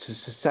 To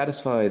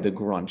satisfy the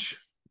grunch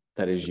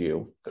that is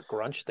you. The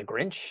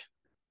Grinch?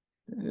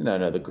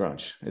 No, the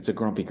grunch. It's a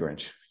grumpy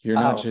Grinch. You're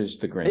not just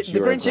the Grinch. The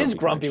Grinch is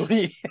grumpy.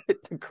 Grinch.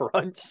 The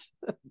grunch.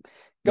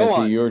 Go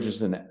on. See, you're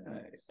just an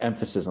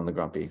emphasis on the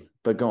grumpy,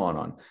 but go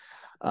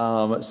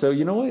on. So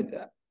you know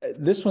what?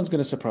 This one's going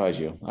to surprise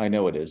you. I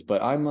know it is,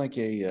 but I'm like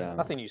a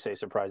nothing you say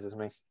surprises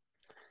me.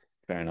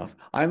 Fair enough.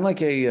 I'm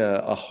like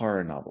a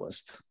horror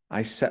novelist.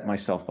 I set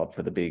myself up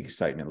for the big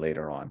excitement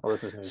later on. Well,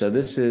 this is news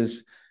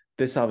so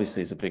this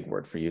obviously is a big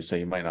word for you, so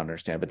you might not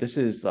understand, but this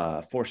is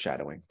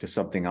foreshadowing to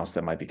something else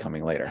that might be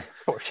coming later.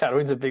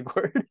 Foreshadowing's a big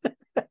word.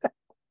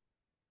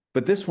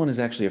 But this one is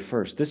actually a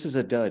first. This is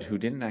a dud who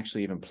didn't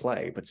actually even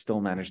play, but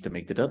still managed to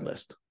make the dud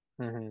list.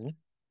 Mm-hmm.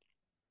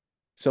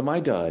 So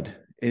my dud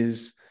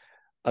is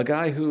a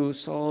guy who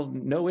saw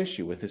no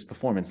issue with his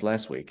performance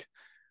last week,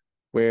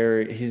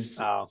 where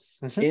his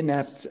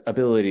inept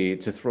ability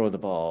to throw the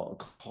ball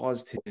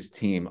caused his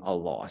team a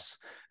loss.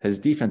 His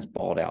defense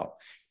balled out.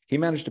 He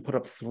managed to put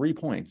up 3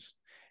 points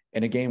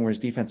in a game where his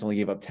defense only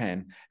gave up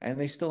 10, and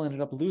they still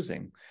ended up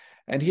losing.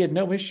 And he had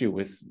no issue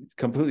with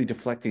completely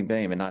deflecting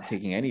blame and not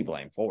taking any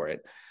blame for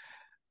it.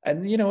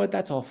 And you know what?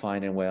 That's all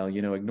fine and well,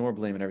 ignore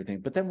blame and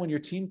everything. But then when your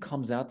team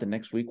comes out the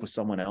next week with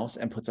someone else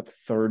and puts up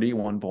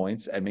 31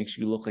 points and makes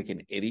you look like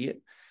an idiot,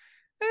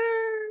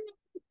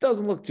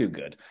 doesn't look too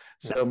good.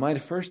 So my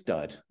first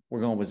dud,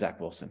 we're going with Zach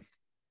Wilson.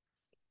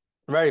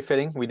 Very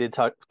fitting. We did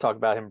talk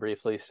about him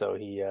briefly. So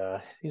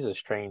he's a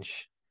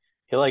strange.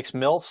 He likes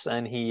MILFs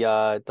and he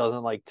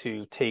doesn't like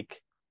to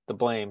take the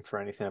blame for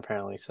anything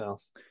apparently. So.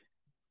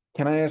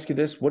 Can I ask you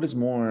this? What is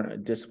more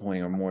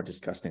disappointing or more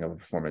disgusting of a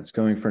performance?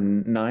 Going for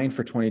 9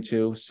 for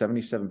 22,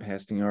 77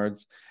 passing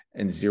yards,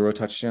 and 0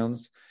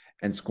 touchdowns,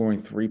 and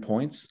scoring 3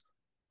 points,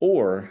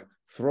 or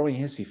throwing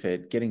hissy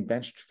fit, getting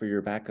benched for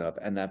your backup,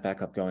 and that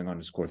backup going on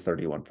to score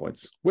 31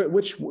 points?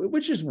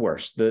 Which is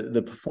worse,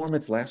 the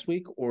performance last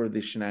week or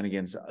the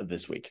shenanigans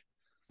this week?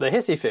 The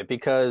hissy fit,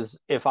 because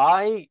if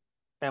I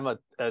am a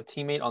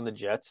teammate on the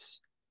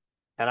Jets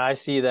and I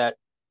see that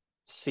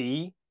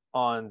C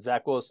on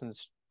Zach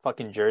Wilson's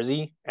fucking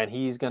jersey and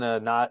he's gonna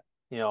not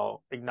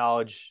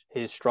acknowledge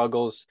his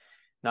struggles,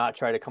 not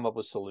try to come up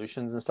with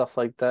solutions and stuff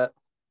like that,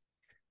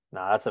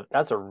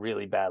 that's a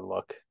really bad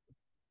look.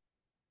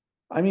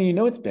 I mean,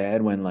 it's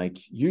bad when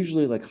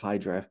usually high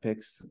draft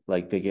picks,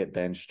 they get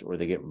benched or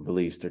they get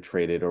released or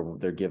traded or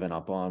they're given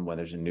up on when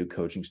there's a new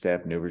coaching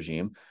staff, new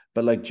regime.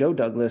 But Joe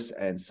Douglas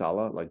and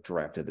Saleh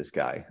drafted this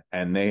guy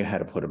and they had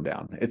to put him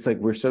down. It's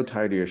we're so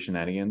tired of your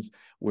shenanigans.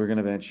 We're going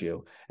to bench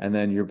you. And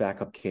then your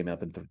backup came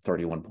up in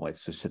 31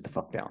 points. So sit the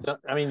fuck down. So,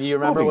 I mean, do you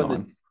remember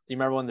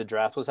when the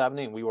draft was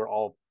happening? We were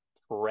all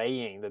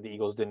praying that the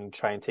Eagles didn't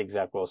try and take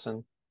Zach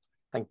Wilson.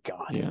 Thank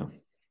God. Yeah.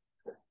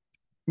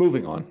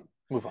 Moving on.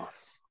 Move on.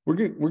 We're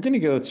going to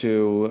go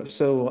to,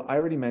 so I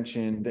already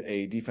mentioned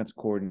a defense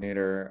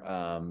coordinator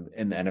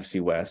in the NFC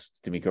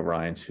West, D'Amico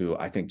Ryans, who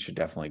I think should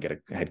definitely get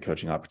a head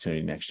coaching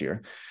opportunity next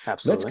year.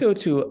 Absolutely. Let's go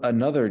to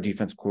another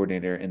defense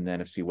coordinator in the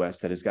NFC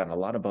West that has gotten a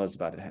lot of buzz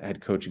about a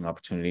head coaching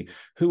opportunity,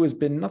 who has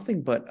been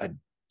nothing but a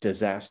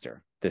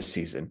disaster this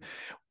season.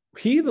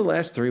 He, the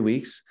last 3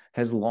 weeks,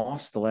 has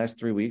lost the last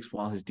 3 weeks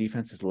while his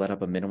defense has let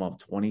up a minimum of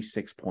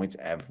 26 points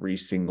every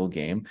single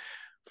game.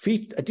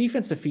 A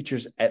defense that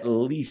features at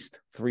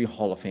least 3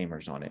 Hall of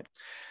Famers on it.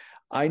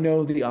 I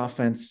know the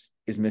offense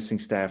is missing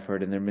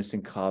Stafford and they're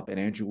missing Kupp and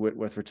Andrew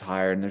Whitworth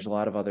retired and there's a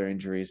lot of other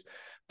injuries,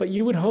 but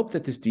you would hope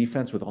that this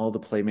defense with all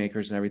the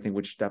playmakers and everything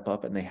would step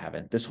up, and they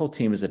haven't. This whole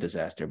team is a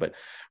disaster, but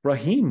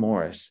Raheem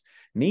Morris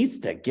needs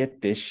to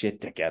get this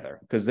shit together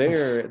because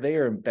they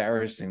are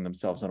embarrassing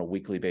themselves on a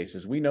weekly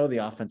basis. We know the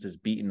offense is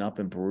beaten up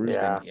and bruised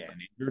and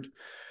injured.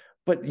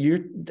 But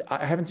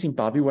I haven't seen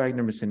Bobby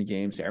Wagner miss any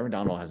games. Aaron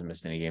Donald hasn't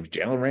missed any games.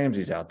 Jalen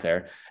Ramsey's out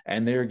there,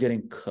 and they're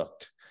getting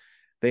cooked.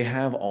 They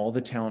have all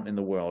the talent in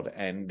the world,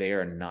 and they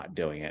are not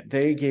doing it.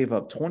 They gave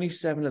up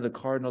 27 to the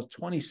Cardinals,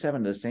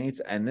 27 to the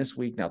Saints, and this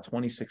week now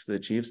 26 to the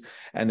Chiefs,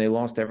 and they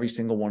lost every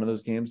single one of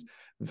those games.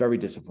 Very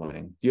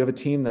disappointing. You have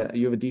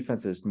a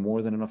defense that's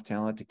more than enough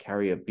talent to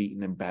carry a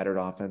beaten and battered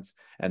offense,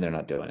 and they're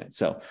not doing it.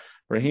 So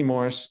Raheem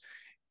Morris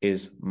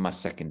is my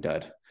second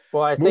dud.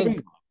 Well,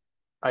 Moving,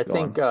 I go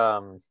think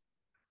on.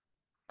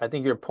 I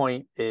think your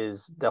point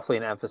is definitely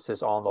an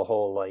emphasis on the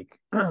whole like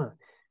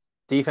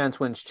defense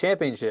wins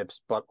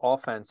championships, but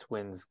offense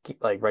wins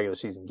like regular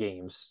season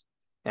games,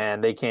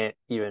 and they can't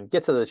even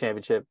get to the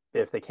championship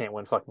if they can't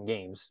win fucking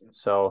games.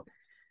 So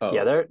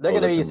yeah, they're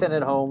going to be sitting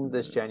at home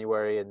this Listen,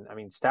 January, and I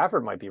mean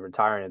Stafford might be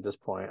retiring at this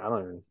point. I they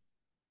don't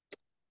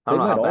know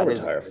might how all bad his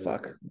retire. injury is.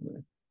 Fuck.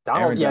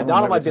 Donald, Aaron yeah, Donald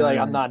Donald might might be like,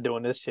 I'm retire. not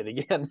doing this shit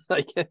again.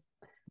 Like,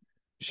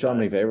 Sean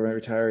but McVay might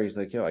retire. He's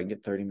like, yo, I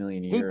get 30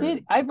 million a he year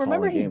did. I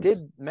remember calling he games.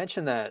 did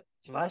mention that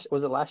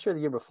was it last year or the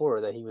year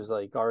before that he was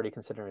like already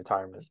considering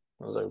retirement.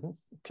 I was like,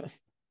 okay.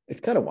 It's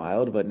kind of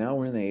wild, but now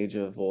we're in the age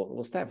of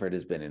Stafford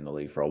has been in the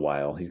league for a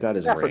while. He's got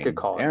his Stafford could ring.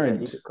 call it. Yeah,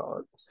 he could call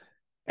it.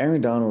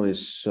 Aaron Donald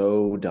is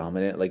so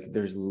dominant. Like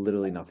there's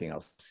literally nothing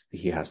else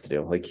he has to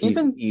do. Like He's he's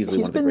been easily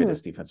he's one of the been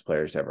greatest defense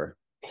players ever.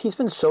 he's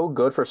been so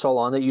good for so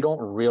long that you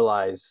don't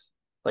realize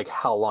like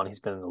how long he's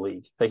been in the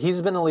league. Like he's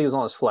been in the league as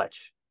long as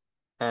Fletch,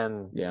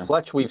 and Yeah.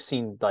 Fletch we've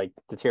seen like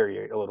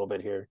deteriorate a little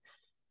bit here.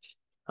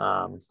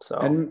 So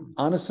And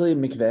honestly,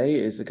 McVay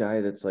is a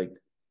guy that's like,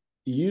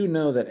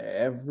 that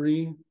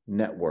every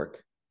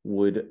network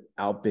would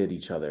outbid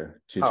each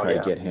other to oh try to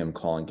yeah, get him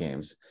calling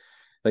games.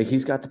 Like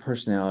he's got the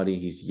personality,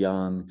 he's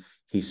young,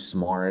 he's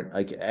smart.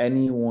 Like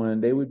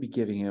anyone, they would be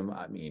giving him.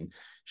 I mean,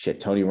 shit.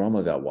 Tony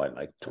Romo got what,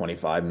 like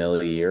 25 mil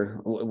a year.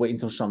 Wait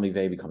until Sean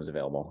McVay becomes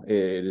available.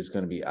 It is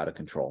going to be out of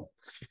control.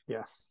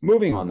 yeah.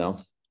 Moving on though,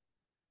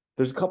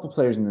 there's a couple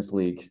players in this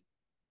league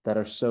that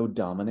are so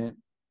dominant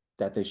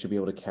that they should be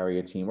able to carry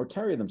a team or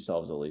carry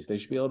themselves at least. They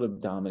should be able to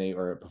dominate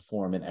or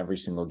perform in every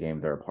single game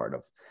they're a part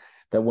of.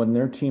 That when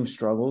their team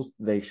struggles,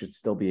 they should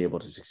still be able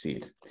to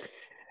succeed.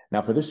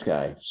 Now, for this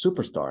guy,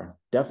 superstar,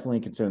 definitely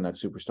considering that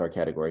superstar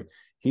category,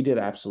 he did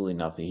absolutely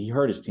nothing. He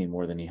hurt his team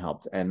more than he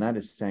helped. And that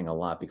is saying a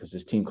lot because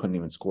his team couldn't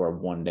even score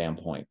one damn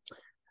point.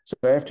 So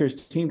after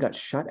his team got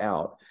shut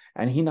out,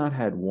 and he not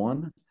had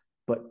one,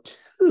 but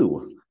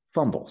two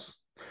fumbles.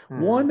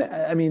 Hmm. One,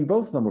 I mean,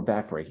 both of them were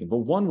backbreaking, but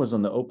one was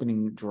on the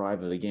opening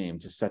drive of the game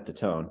to set the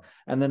tone.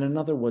 And then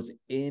another was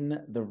in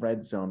the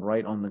red zone,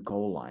 right on the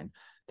goal line,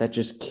 that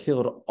just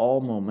killed all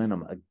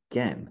momentum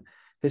again.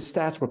 His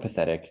stats were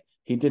pathetic.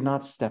 He did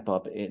not step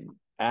up in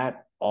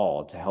at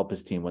all to help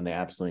his team when they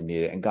absolutely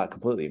needed it and got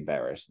completely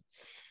embarrassed.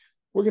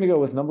 We're going to go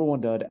with number one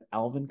dud,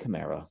 Alvin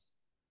Kamara.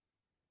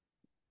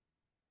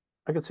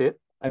 I can see it.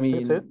 I I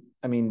can see it. mean,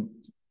 I mean,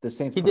 the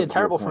Saints He put did up zero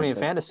terrible for me points.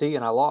 in That fantasy,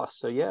 and I lost.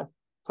 So yeah,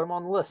 put him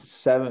on the list.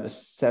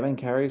 seven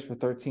carries for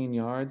 13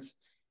 yards.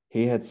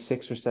 He had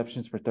 6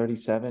 receptions for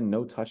 37,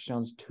 no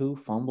touchdowns, 2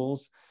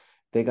 fumbles.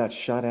 They got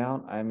shut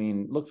out. I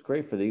mean, looks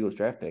great for the Eagles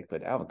draft pick,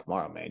 but Alvin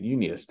Kamara, man, you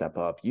need to step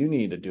up. You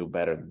need to do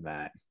better than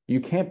that. You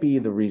can't be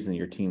the reason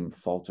your team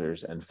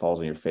falters and falls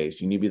on your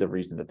face. You need to be the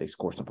reason that they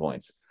score some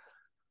points.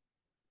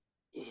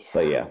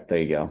 But Yeah. yeah, there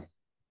you go.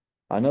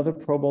 Another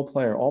Pro Bowl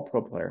player, all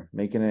pro player,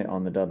 making it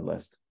on the dud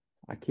list.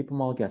 I keep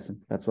them all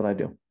guessing. That's what I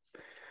do.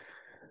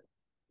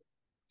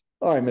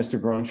 All right, Mr.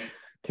 Grunch.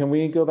 Can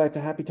we go back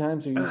to happy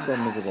times or are you still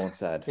miserable and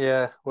sad?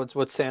 Yeah.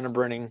 What's Santa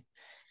bringing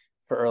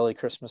for early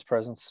Christmas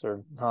presents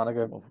or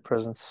Hanukkah Well,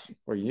 presents?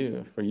 for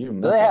you, nothing, Do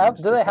Mr. they have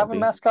a Grumpy.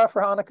 mascot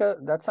for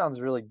Hanukkah? That sounds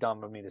really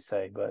dumb of me to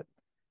say, but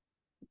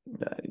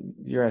Uh,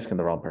 you're asking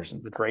the wrong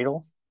person. the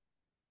dreidel?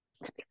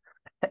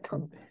 I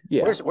don't-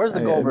 Yeah. Where's the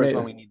Goldbergs when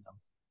May, we need them?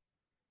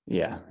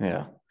 yeah,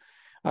 yeah.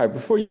 All right,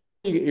 before you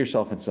get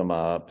yourself in some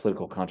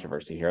political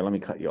controversy here, let me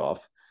cut you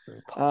off. Some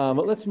But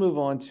let's politics. move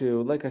on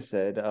to, like I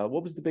said,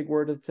 what was the big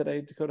word of today,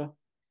 Dakota?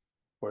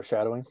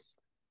 Foreshadowing.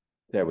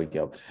 There we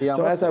go. Yeah, I'm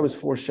So as I listening. was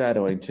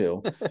foreshadowing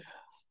too,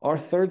 our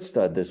third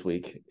stud this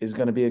week is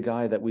going to be a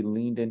guy that we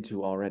leaned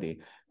into already.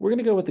 We're going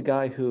to go with the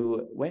guy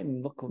who went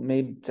and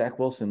made Zach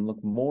Wilson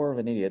look more of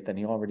an idiot than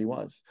he already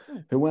was,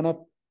 who went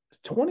up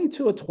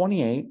 22 of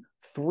 28,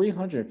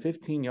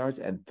 315 yards,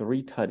 and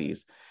 3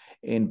 tutties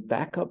in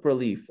backup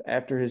relief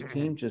after his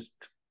team just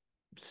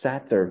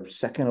sat their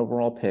second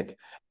overall pick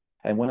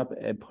and went up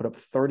and put up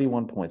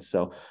 31 points.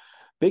 So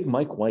big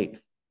Mike White,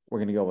 we're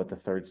going to go with the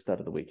third stud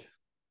of the week.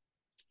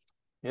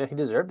 Yeah, he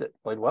deserved it.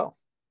 Played well.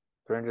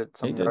 300 He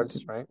some did.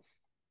 yards, right?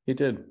 He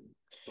did.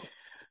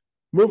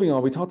 Moving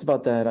on, we talked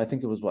about that. I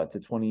think it was what, the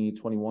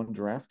 2021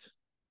 draft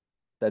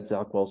that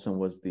Zach Wilson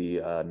was the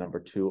number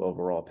 2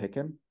 overall pick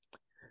in.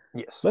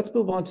 Yes. Let's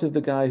move on to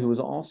the guy who was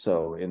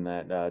also in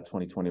that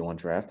 2021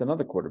 draft,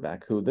 another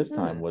quarterback who this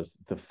time Hmm. was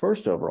the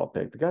first overall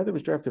pick, the guy that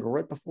was drafted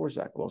right before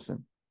Zach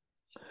Wilson.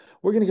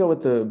 We're going to go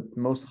with the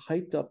most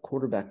hyped up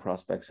quarterback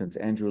prospect since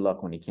Andrew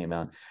Luck when he came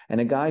out, and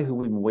a guy who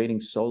we've been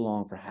waiting so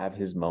long for have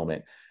his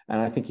moment.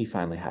 And I think he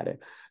finally had it.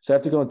 So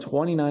after going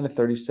 29 to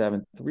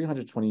 37,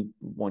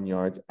 321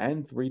 yards,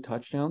 and 3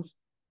 touchdowns,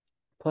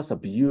 plus a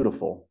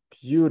beautiful,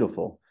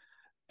 beautiful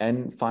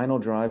and final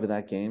drive of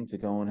that game to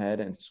go ahead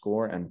and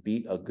score and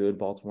beat a good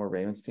Baltimore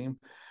Ravens team,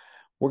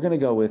 we're going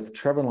to go with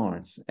Trevor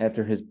Lawrence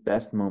after his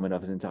best moment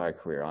of his entire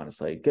career,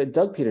 honestly.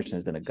 Doug Peterson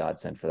has been a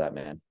godsend for that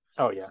man.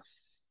 Oh yeah.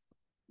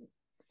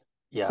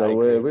 Yeah, I So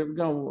agree. we're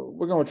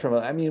going with Trevor.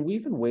 I mean,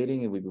 we've been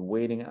waiting and we've been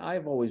waiting.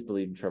 I've always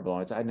believed in Trevor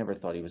Lawrence. I never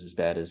thought he was as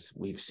bad as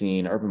we've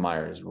seen. Urban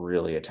Meyer is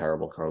really a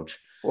terrible coach,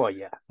 Well,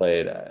 yeah.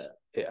 but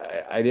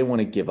I didn't want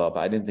to give up.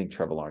 I didn't think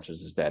Trevor Lawrence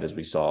was as bad as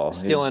we saw. His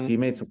Stealing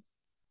teammates.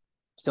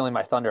 stealing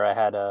my thunder. I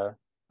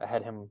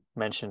had him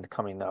mentioned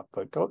coming up,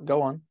 but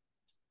go on.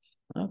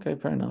 Okay,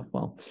 fair enough.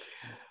 Well,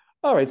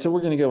 all right. So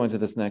we're going to go into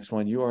this next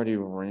one. You already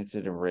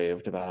ranted and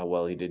raved about how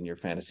well he did in your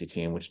fantasy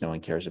team, which no one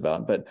cares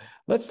about. But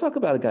let's talk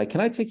about a guy. Can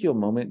I take you a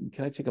moment?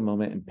 Can I take a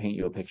moment and paint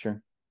you a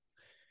picture?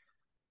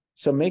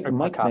 So make Or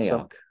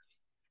Picasso.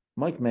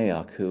 Mike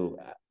Mayock, who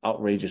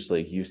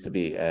outrageously used to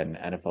be an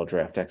NFL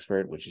draft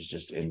expert, which is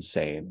just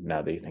insane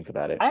now that you think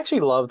about it. I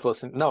actually loved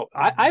listening. No,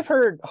 I've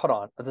heard. Hold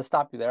on, to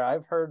stop you there.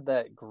 I've heard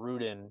that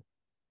Gruden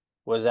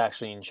was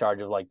actually in charge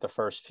of like the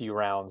first few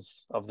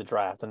rounds of the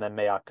draft, and then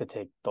Mayock could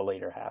take the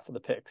later half of the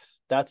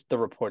picks. That's the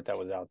report that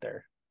was out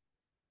there.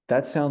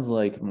 That sounds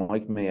like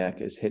Mike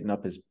Mayock is hitting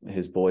up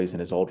his boys and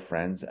his old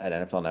friends at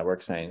NFL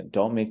Network saying,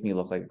 "Don't make me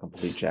look like a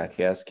complete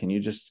jackass. Can you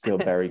just go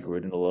Barry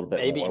Gruden a little bit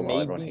maybe, more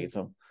while everyone maybe, hates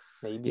him?"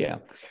 maybe. Yeah.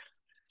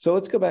 So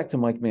let's go back to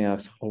Mike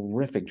Mayock's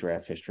horrific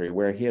draft history,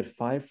 where he had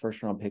 5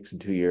 first-round picks in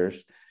 2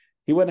 years.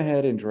 He went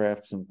ahead and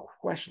drafted some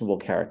questionable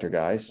character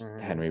guys, Mm.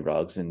 Henry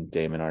Ruggs and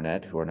Damon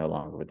Arnett, who are no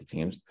longer with the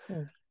teams.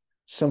 Mm.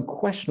 Some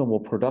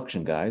questionable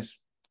production guys,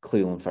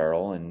 Cleveland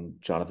Farrell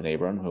and Jonathan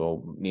Abram,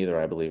 who neither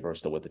I believe are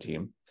still with the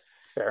team.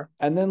 Fair.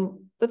 And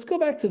then let's go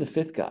back to the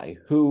 5th guy,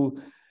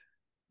 who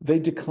they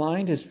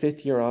declined his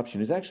 5th-year option.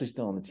 He's actually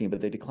still on the team,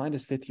 but they declined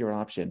his 5th-year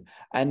option.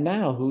 And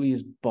now who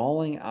he's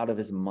balling out of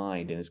his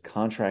mind in his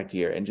contract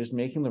year and just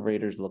making the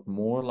Raiders look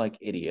more like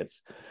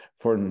idiots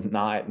for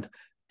not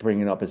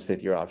bringing up his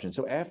 5th-year option.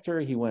 So after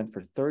he went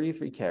for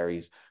 33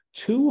 carries,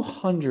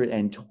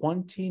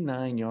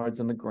 229 yards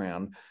on the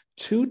ground,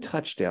 2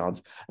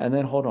 touchdowns, and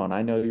then hold on,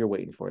 I know you're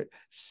waiting for it.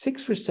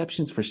 6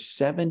 receptions for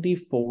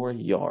 74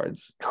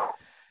 yards.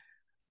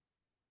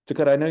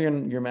 Dakota, I know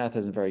your math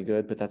isn't very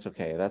good, but that's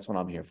okay. That's what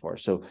I'm here for.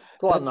 So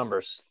It's a lot of that's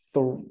numbers.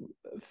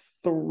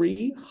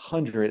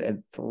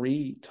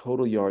 303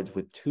 total yards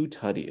with 2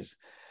 tutties.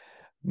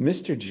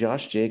 Mr.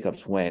 Josh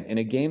Jacobs went in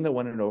a game that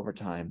went in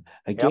overtime,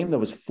 a Yep. game that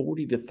was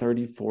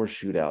 40-34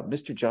 shootout.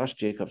 Mr. Josh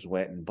Jacobs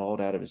went and balled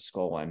out of his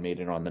skull and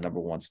made it on the number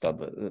 1 stud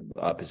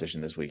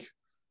position this week.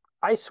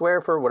 I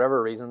swear, for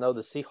whatever reason, though,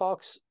 the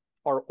Seahawks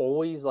are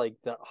always like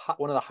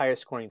one of the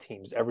highest scoring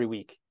teams every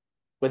week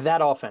with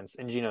that offense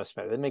and Geno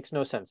Smith. It makes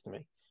no sense to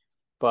me.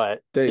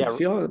 But The yeah,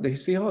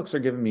 Seahawks are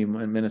giving me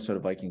Minnesota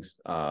Vikings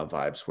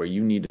vibes where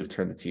you need to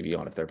turn the TV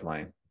on if they're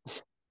playing.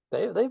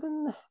 they've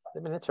been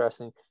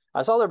interesting.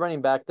 I saw they're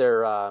bringing back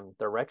their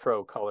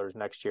retro colors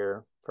next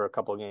year for a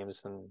couple of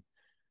games, and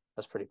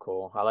that's pretty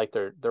cool. I like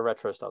their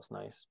retro stuff's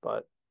nice,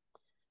 but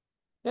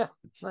yeah,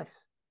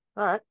 nice.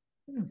 All right,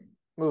 Yeah.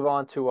 move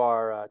on to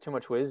our Too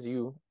Much Whiz.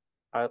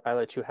 I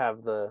let you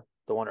have the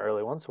one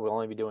early one, so we'll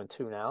only be doing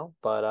 2 now.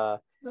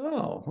 But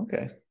Oh,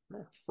 okay.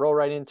 roll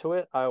right into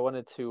it. I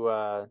wanted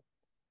to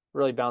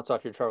really bounce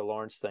off your Trevor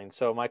Lawrence thing.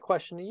 So my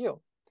question to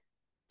you: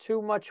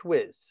 Too Much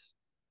Whiz.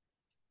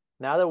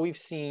 Now that we've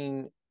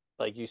seen,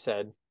 like you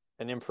said,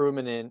 an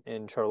improvement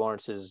in Trevor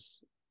Lawrence's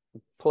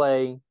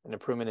play, an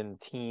improvement in the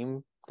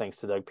team, thanks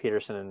to Doug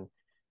Peterson and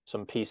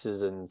some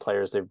pieces and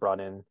players they've brought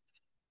in.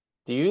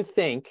 Do you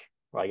think,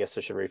 well, I guess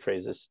I should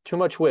rephrase this, Too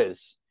Much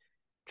Whiz,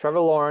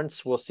 Trevor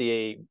Lawrence will see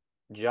a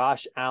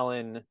Josh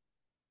Allen,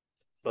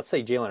 let's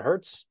say Jalen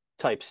Hurts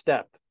type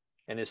step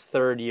in his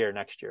 3rd year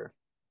next year?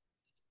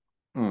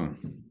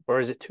 Or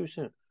is it too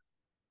soon?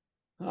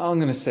 I'm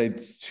going to say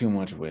it's too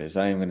much whiz.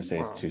 I am going to say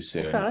it's too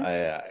soon.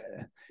 Okay.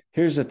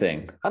 Here's the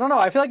thing. I don't know.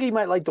 I feel like he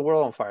might light the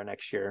world on fire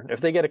next year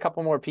if they get a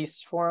couple more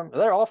pieces for him.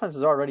 Their offense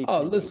is already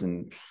Oh, pretty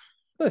decent.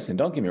 listen.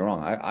 Don't get me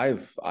wrong.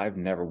 I've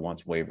never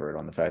once wavered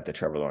on the fact that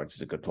Trevor Lawrence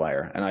is a good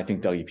player, and I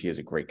think Dougie P is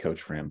a great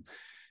coach for him.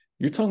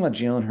 You're talking about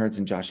Jalen Hurts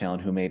and Josh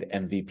Allen who made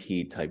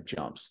MVP type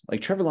jumps.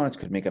 Like Trevor Lawrence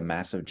could make a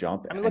massive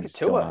jump I mean, look and at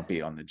still Tua. not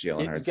be on the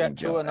Jalen You Hurts get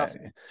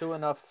team. two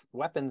enough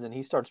weapons, and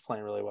he starts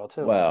playing really well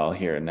too. Well,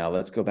 here now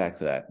let's go back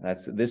to that.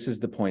 This is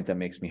the point that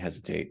makes me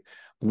hesitate.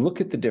 Look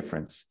at the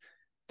difference.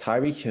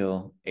 Tyreek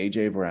Hill,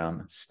 AJ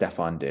Brown,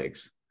 Stephon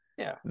Diggs.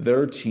 Yeah.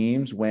 Their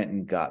teams went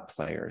and got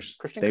players.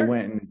 Christian They Kirk?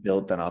 went and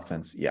built an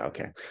offense. Yeah,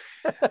 okay.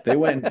 They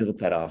went and built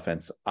that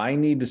offense. I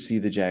need to see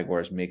the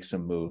Jaguars make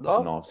some moves in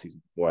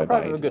offseason before I They'll buy probably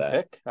have a into good that.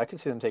 pick. I could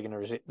see them taking a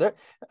receiver.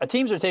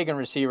 Teams are taking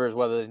receivers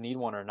whether they need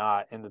one or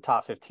not in the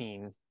top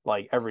 15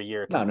 like every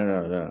year.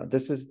 No.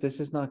 This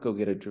is not go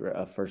get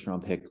a first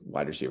round pick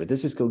wide receiver.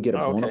 This is go get a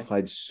bona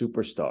fide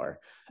superstar.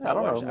 I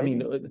don't know. I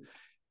mean,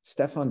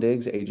 Stephon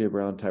Diggs, AJ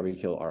Brown, Tyreek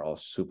Hill are all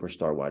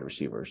superstar wide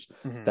receivers.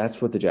 Mm-hmm. That's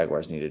what the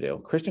Jaguars need to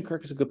do. Christian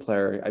Kirk is a good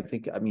player.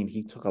 I mean,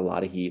 he took a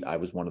lot of heat. I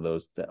was one of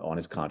those on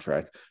his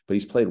contract, but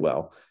he's played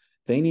well.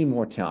 They need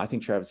more talent. I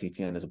think Travis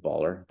Etienne is a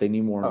baller. They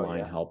need more Oh line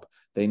yeah. help.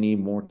 They need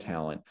more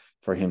talent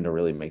for him to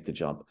really make the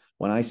jump.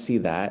 When I see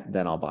that,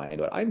 then I'll buy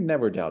into it. I've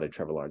never doubted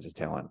Trevor Lawrence's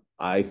talent.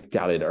 I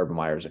doubted Urban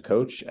Meyer as a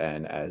coach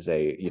and as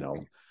a,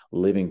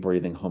 living,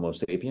 breathing Homo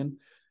sapien.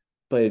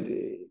 But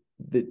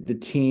the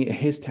team,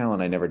 his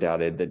talent, I never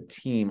doubted. The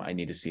team, I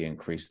need to see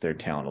increase their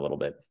talent a little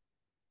bit.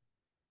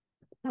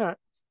 All right.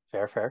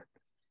 Fair, fair.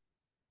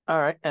 All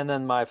right. And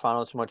then my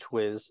final Too Much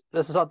Whiz.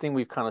 This is something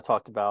we've kind of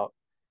talked about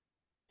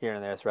here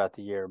and there throughout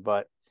the year,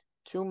 but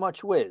Too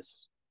Much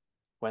Whiz.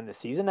 When the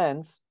season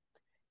ends,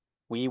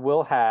 we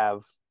will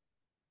have,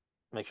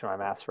 make sure my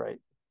math's right,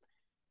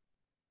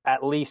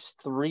 at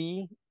least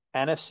three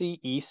NFC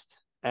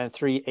East and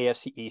three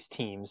AFC East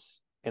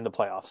teams in the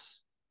playoffs.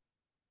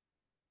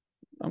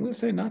 I'm going to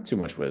say not too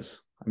much whiz.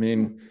 I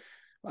mean,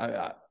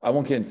 I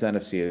won't get into the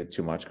NFC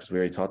too much because we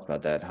already talked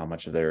about that, how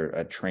much of they're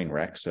a train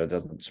wreck. So it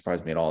doesn't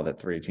surprise me at all that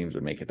three teams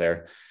would make it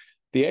there.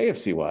 The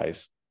AFC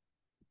wise,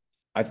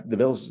 the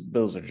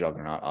Bills are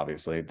juggernaut,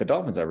 obviously. The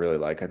Dolphins I really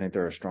like. I think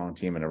they're a strong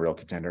team and a real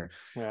contender.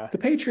 Yeah. The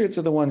Patriots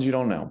are the ones you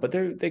don't know, but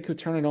they could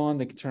turn it on,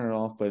 they could turn it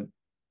off, but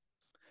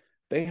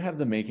they have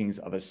the makings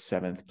of a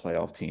seventh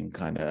playoff team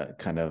kind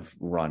of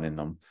run in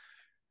them.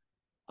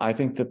 I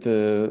think that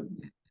the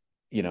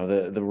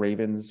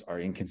Ravens are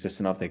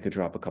inconsistent enough. They could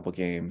drop a couple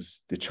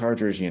games. The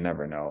Chargers, you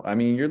never know. I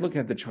mean, you're looking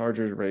at the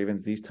Chargers,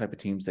 Ravens, these type of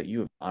teams that you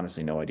have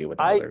honestly no idea what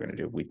the hell they're going to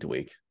do week to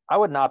week. I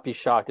would not be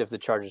shocked if the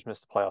Chargers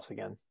missed the playoffs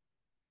again.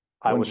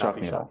 I Wouldn't would not shock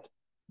be me at all. shocked.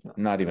 No.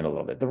 Not even a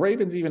little bit. The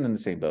Ravens, even in the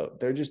same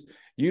boat. They're just,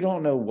 you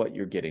don't know what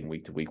you're getting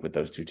week to week with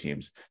those two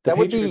teams. The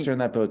Patriots are in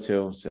that boat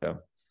too. So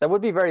that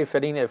would be very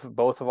fitting if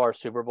both of our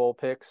Super Bowl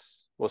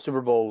picks,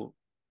 Super Bowl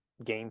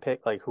game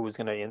pick, like who was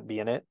going to be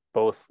in it,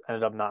 both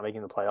ended up not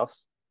making the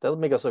playoffs. That would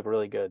make us look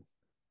really good.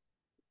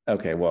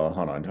 Okay, well,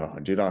 hold on.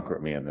 Do not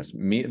quote me on this.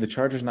 The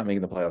Chargers not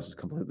making the playoffs is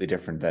completely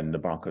different than the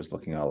Broncos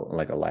looking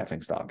like a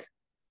laughing stock.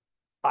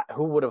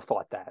 Who would have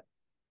thought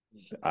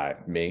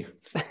that? Me.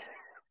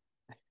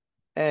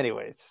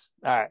 Anyways,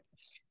 all right.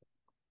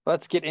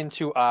 Let's get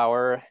into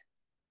our,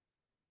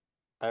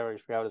 I already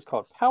forgot what it's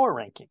called, power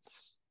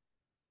rankings.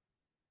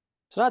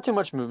 So not too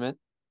much movement.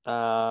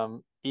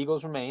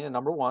 Eagles remain at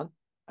number one,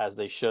 as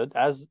they should.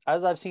 As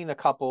I've seen a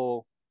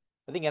couple,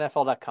 I think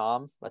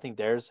NFL.com, I think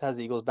theirs has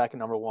the Eagles back at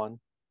number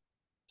one.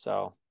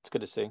 So it's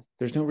good to see.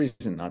 There's no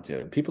reason not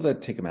to. People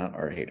that take them out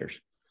are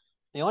haters.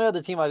 The only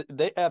other team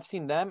I've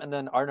seen them, and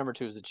then our number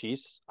two is the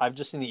Chiefs. I've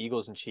just seen the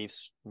Eagles and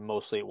Chiefs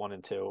mostly at 1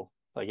 and 2,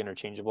 like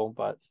interchangeable.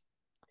 But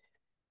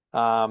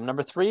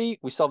number three,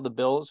 we still have the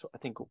Bills. I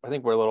think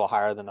we're a little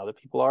higher than other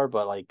people are,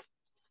 but like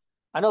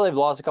I know they've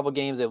lost a couple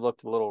games. They've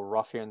looked a little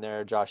rough here and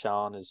there. Josh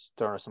Allen is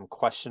throwing some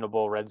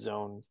questionable red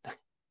zone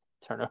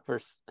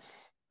turnovers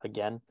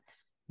again,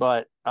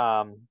 but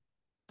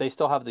they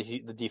still have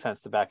the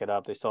defense to back it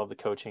up. They still have the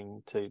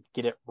coaching to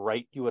get it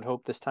right. You would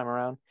hope this time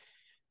around.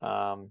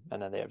 And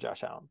then they have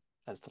Josh Allen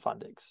and Stephon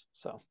Diggs.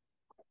 So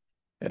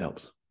it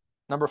helps.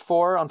 Number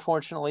four,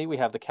 unfortunately, we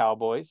have the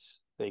Cowboys.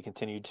 They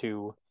continue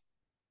to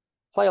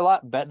play a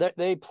lot better.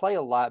 They play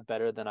a lot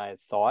better than I had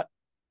thought.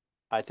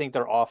 I think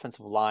their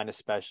offensive line,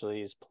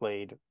 especially, has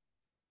played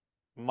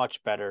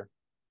much better.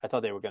 I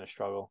thought they were going to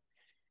struggle.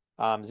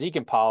 Zeke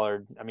and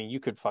Pollard. I mean,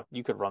 you could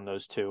run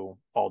those two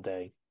all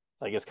day.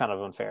 Like it's kind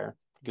of unfair.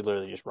 You could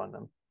literally just run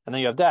them. And then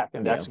you have Dak,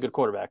 and Dak's a good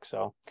quarterback.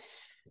 So,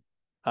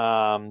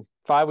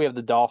 five, we have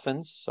the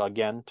Dolphins. So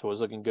again,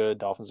 Tua's looking good.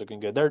 Dolphins looking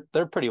good.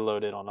 They're pretty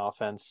loaded on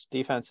offense.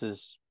 Defense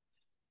is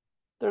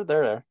they're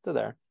there. They're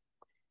there.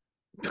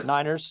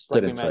 Niners,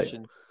 like we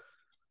mentioned.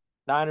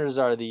 Niners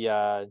are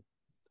the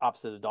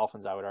opposite of the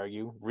Dolphins, I would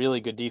argue. Really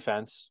good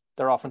defense.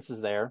 Their offense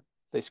is there.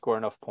 They score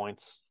enough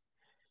points.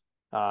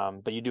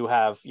 But you do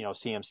have,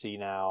 CMC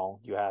now.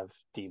 You have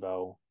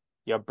Debo.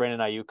 You have Brandon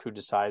Ayuk, who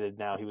decided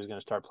now he was going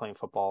to start playing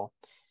football.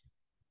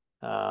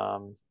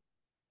 Then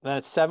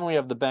at 7, we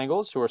have the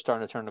Bengals, who are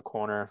starting to turn the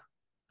corner.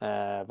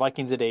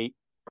 Vikings at 8,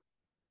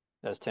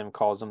 as Tim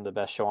calls them, the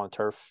best show on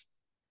turf.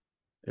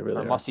 They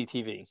really are. Must-see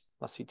TV.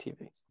 Must-see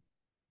TV.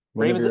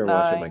 Ravens at 9.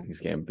 Watched a Vikings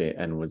game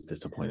and was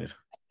disappointed.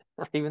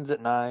 Ravens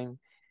at 9.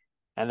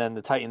 And then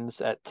the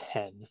Titans at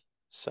 10.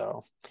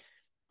 So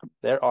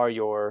there are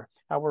your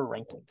power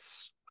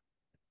rankings.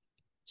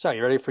 So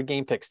you ready for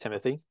game picks,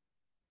 Timothy?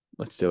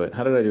 Let's do it.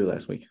 How did I do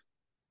last week?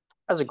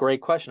 That's a great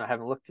question. I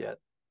haven't looked yet.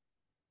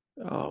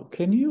 Oh,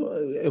 can you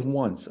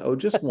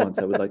just once,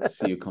 I would like to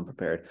see you come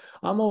prepared.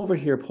 I'm over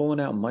here pulling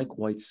out Mike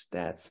White's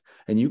stats,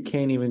 and you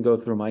can't even go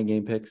through my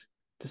game picks.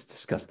 Just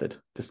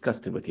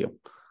disgusted with you.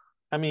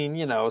 I mean,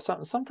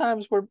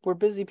 sometimes we're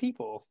busy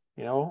people.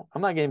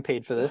 I'm not getting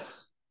paid for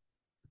this.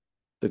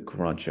 The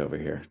Grunch over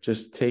here,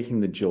 just taking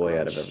the joy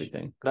out of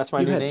everything. That's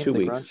my new name, 2 the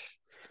weeks. Grunch.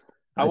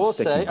 I will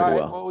say, all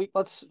right.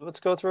 Well, let's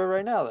go through it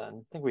right now. Then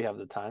I think we have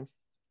the time.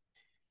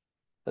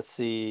 Let's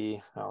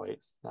see. Oh wait,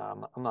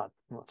 no, I'm not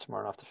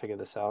smart enough to figure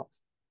this out.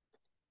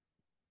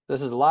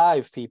 This is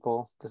live,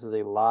 people. This is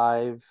a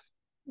live.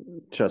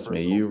 Trust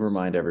me, you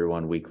remind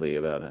everyone weekly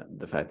about it,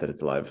 the fact that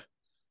it's live.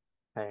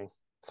 Hey,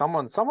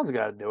 someone's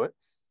got to do it.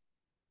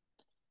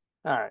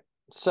 All right.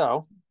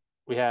 So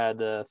we had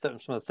some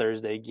of the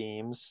Thursday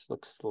games.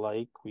 Looks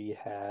like we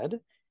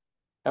had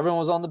everyone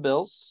was on the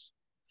Bills,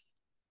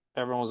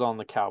 everyone was on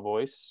the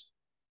Cowboys,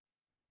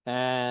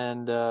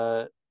 and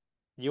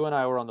you and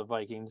I were on the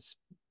Vikings.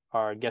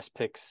 Our guest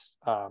picks,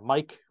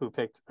 Mike, who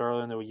picked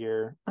earlier in the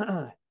year,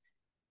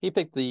 he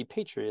picked the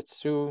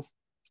Patriots. Who,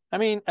 I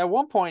mean, at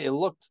one point it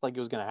looked like it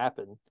was going to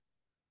happen,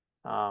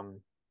 and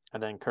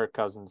then Kirk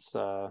Cousins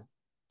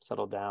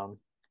settled down.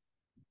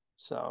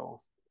 So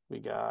we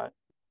got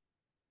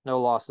no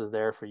losses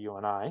there for you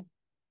and I.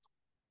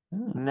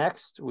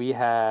 Next, we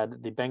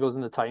had the Bengals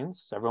and the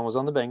Titans. Everyone was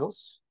on the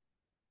Bengals.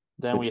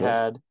 Then Good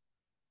choice.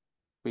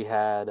 we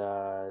had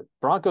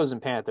Broncos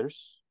and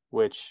Panthers,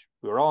 which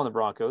we were all in the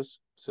Broncos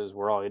because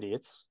we're all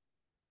idiots.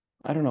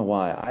 I don't know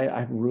why.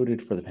 I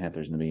rooted for the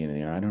Panthers in the beginning of the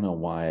year. I don't know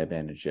why I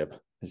abandoned ship.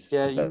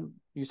 Yeah,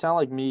 you sound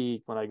like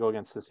me when I go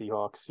against the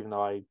Seahawks, even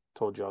though I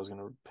told you I was going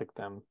to pick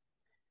them.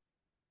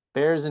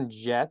 Bears and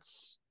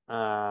Jets.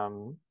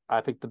 I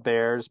picked the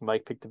Bears.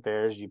 Mike picked the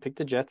Bears. You picked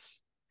the Jets.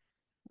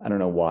 I don't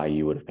know why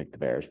you would have picked the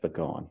Bears, but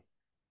go on.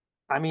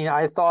 I mean,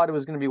 I thought it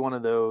was going to be one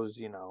of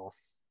those,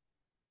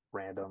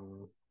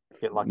 random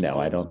get lucky No,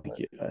 I games. don't think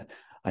you.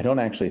 I don't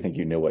actually think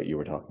you knew what you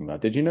were talking about.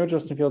 Did you know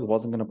Justin Fields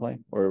wasn't going to play,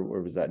 or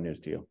was that news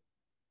to you?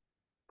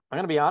 I'm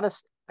going to be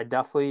honest. I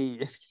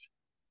definitely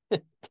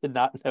did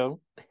not know.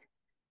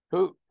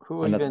 Who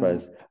I'm not even?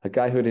 surprised. A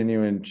guy who didn't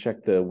even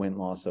check the win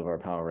loss of our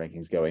power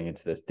rankings going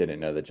into this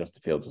didn't know that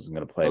Justin Fields wasn't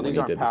going to play Well, when these he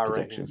aren't did his power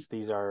predictions. rankings.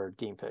 These are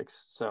game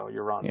picks. So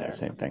you're wrong Yeah, there.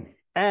 same thing.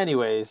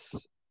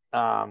 Anyways,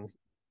 then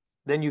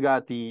you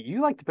got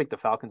you like to pick the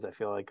Falcons, I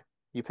feel like.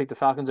 You picked the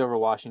Falcons over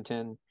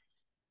Washington.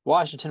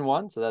 Washington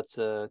won, so that's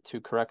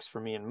two corrects for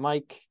me and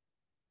Mike.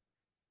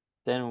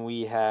 Then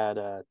we had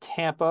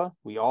Tampa.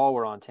 We all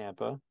were on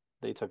Tampa.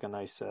 They took a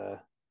nice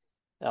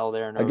L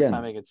there in overtime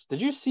Again, against.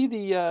 Did you see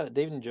the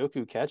David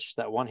Njoku catch,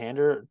 that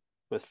one-hander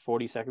with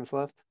 40 seconds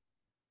left?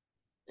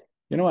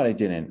 you know what? I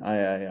didn't.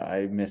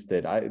 I missed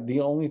it.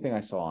 The only thing I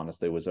saw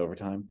honestly was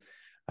overtime.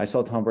 I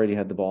saw Tom Brady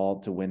had the ball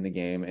to win the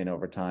game in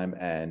overtime,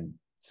 and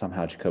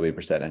somehow Jacoby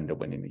Brissett ended up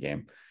winning the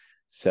game.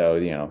 So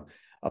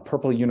a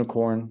purple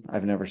unicorn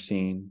I've never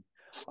seen,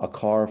 a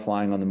car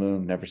flying on the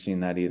moon, never seen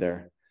that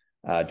either.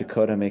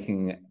 Dakota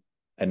making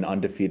an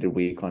undefeated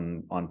week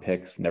on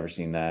picks, never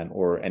seen that,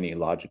 or any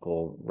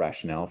logical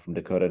rationale from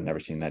Dakota, never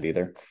seen that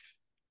either.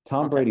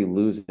 Tom Okay, Brady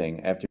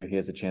losing after he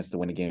has a chance to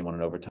win a game on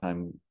an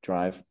overtime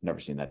drive, never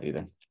seen that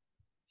either,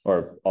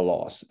 or a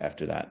loss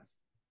after that.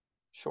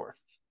 sure.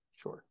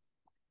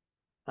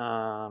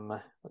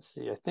 Let's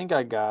see. I think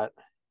I got.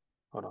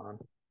 Hold on.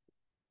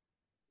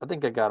 I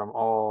think I got them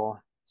all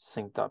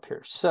synced up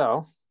here.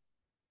 So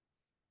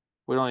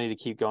we don't need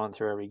to keep going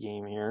through every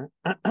game here.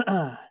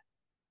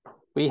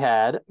 We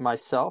had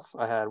myself,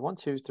 I had 1,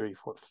 2, 3,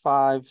 4,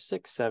 5,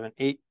 6, 7,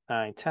 8,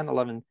 9, 10,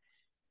 11,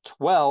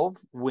 12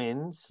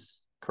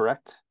 wins,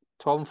 correct?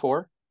 12 and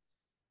 4.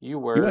 You You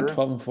went were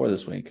 12-4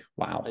 this week.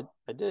 Wow.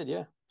 I did,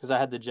 yeah. Because I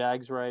had the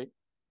Jags right,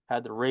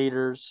 had the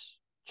Raiders,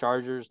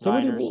 Chargers, So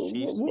Niners,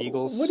 Chiefs, what are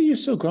Eagles. you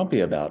so grumpy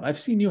about? I've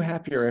seen you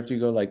happier after you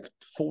go like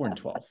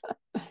 4-12.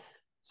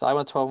 So I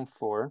went 12 and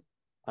 4.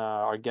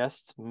 Our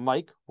guest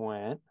Mike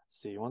went,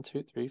 let's see, 1,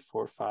 2, 3,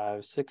 4,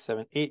 5, 6,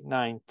 7, 8,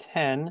 9,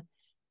 10,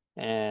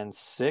 and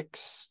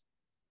 6.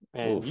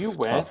 And you Oof,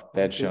 went tough. 1,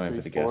 Bad 2, showing 3,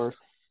 for the 4, guest.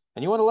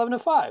 and you went 11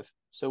 and 5.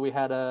 So we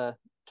had a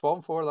 12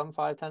 and 4, 11,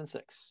 5, 10, and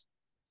 6.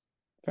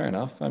 Fair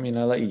enough. I mean,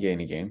 I let you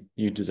gain a game.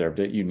 You deserved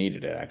it. You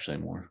needed it actually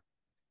more.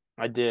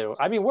 I do.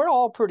 I mean, we're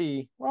all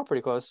pretty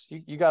close.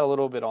 You got a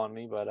little bit on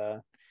me,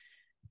 but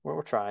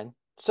we're trying.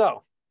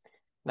 So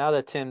now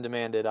that Tim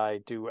demanded I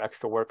do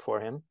extra work for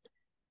him,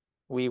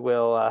 we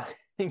will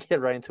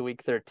get right into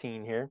week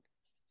 13 here.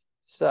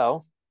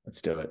 So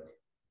Let's do it.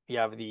 you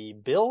have the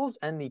Bills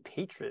and the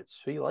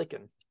Patriots. Who you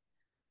liking?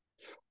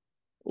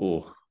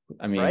 Ooh,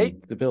 I Right?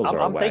 mean, the Bills are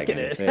a I'm thinking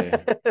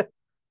wagon. it.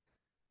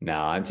 No,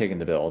 I'm taking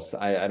the Bills.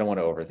 I don't want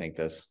to overthink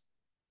this.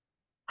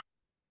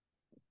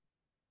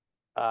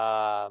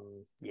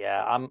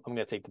 Yeah, I'm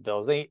gonna take the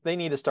Bills. They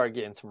need to start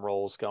getting some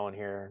rolls going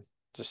here.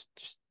 Just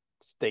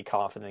stay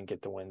confident and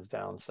get the wins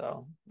down.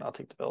 So I'll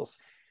take the Bills.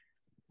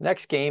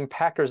 Next game,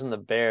 Packers and the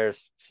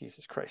Bears.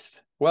 Jesus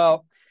Christ.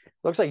 Well,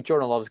 looks like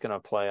Jordan Love's gonna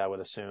play, I would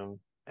assume.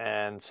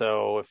 And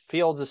so if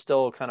Fields is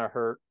still kind of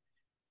hurt,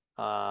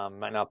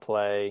 might not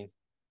play.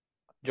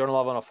 Jordan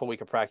Love on a full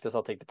week of practice,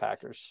 I'll take the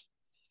Packers.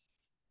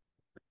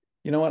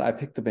 You know what? I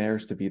picked the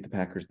Bears to beat the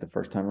Packers the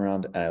first time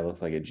around, and I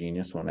looked like a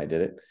genius when I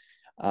did it.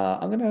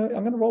 I'm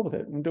gonna roll with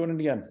it. I'm doing it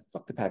again.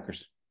 Fuck the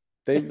Packers.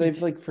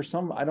 They've like for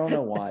some I don't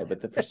know why,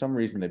 but for some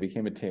reason they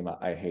became a team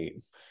I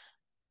hate.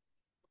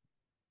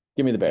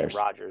 Give me the Yeah, Bears.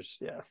 Rodgers,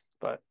 yeah.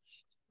 But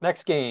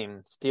next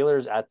game,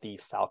 Steelers at the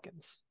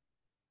Falcons.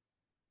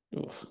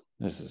 Oof,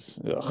 this is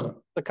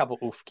ugh. A couple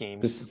oof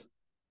games.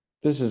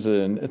 This is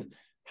an.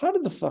 How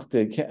did the fuck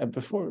did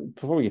before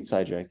we get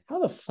sidetracked? How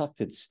the fuck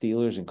did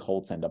Steelers and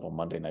Colts end up on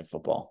Monday Night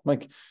Football?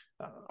 Like,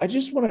 I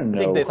just want to I think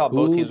know they thought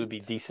both teams would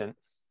be decent.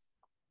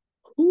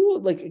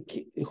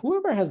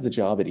 whoever has the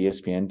job at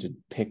ESPN to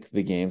pick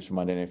the games for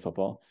Monday Night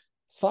Football.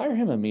 Fire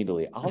him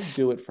immediately. I'll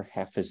do it for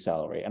half his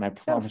salary, and I Got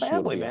a promise you it'll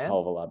family, be a man. hell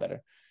of a lot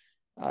better.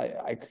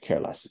 I could care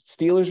less.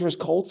 Steelers versus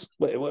Colts.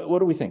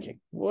 What are we thinking?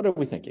 What are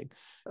we thinking?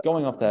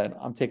 Going off that,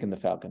 I'm taking the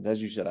Falcons.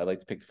 As you said, I like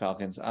to pick the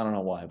Falcons. I don't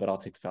know why, but I'll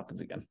take the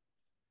Falcons again.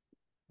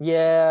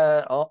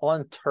 Yeah,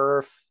 on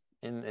turf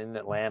in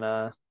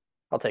Atlanta.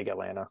 I'll take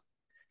Atlanta.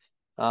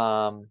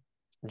 Um,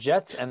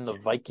 Jets and the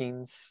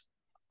Vikings.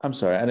 I'm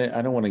sorry.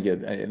 I don't want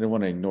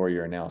to ignore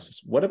your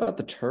analysis. What about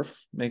the turf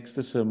makes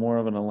this a more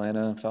of an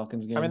Atlanta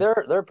Falcons I mean, game?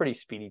 they're a pretty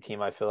speedy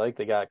team. I feel like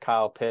they got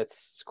Kyle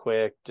Pitts, is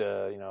quick.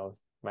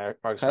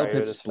 Marcus Kyle Mariota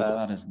Pitts is blew out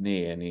fast. his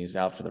knee and he's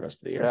out for the rest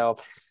of the year. Kyle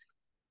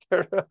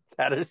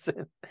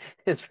Patterson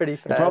is pretty He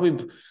fast.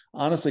 probably,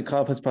 honestly,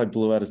 Kyle Pitts probably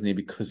blew out his knee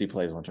because he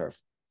plays on turf.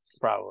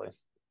 Probably.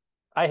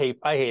 I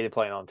hated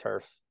playing on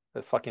turf.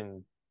 The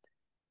fucking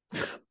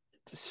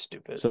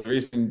stupid.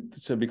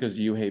 So because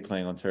you hate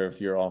playing on turf,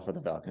 you're all for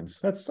the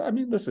Falcons. I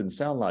mean, listen,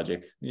 sound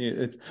logic.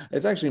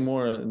 It's actually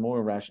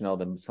more rational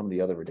than some of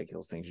the other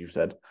ridiculous things you've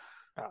said.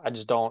 I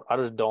just don't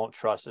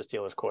trust the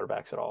Steelers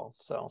quarterbacks at all.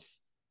 So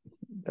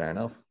Fair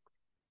enough.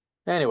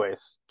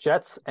 anyways,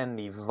 Jets and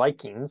the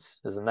Vikings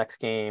is the next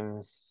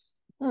game.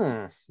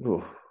 Hmm.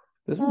 Ooh,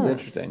 this one's Hmm.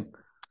 interesting.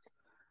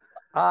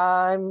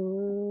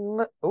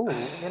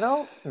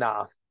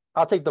 Nah.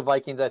 I'll take the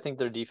Vikings. I think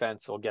their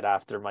defense will get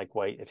after Mike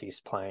White if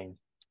he's playing.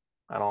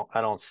 I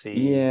don't see. I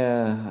don't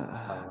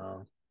Yeah,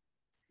 know.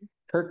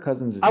 Kirk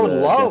Cousins is I would the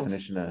love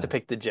definition to of.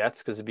 pick the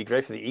Jets because it'd be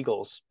great for the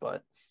Eagles,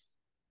 but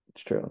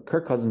It's true.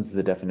 Kirk Cousins is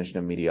the definition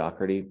of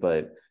mediocrity,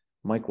 but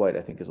Mike White,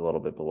 I think, is a little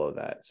bit below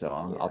that. So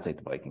I'll yeah. take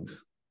the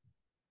Vikings.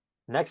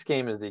 Next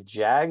game is the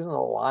Jags and the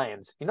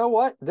Lions. You know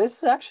what?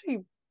 This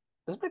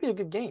might be a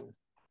good game.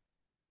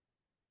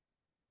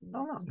 I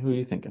don't know. Who are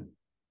you thinking?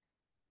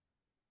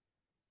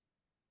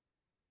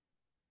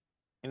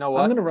 You know I'm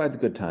what? going to ride the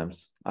good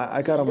times.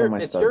 I got them on You're my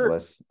it's studs your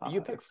list. You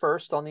pick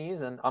first on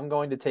these, and I'm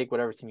going to take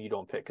whatever team you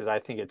don't pick because I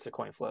think it's a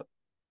coin flip.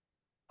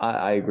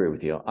 I agree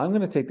with you. I'm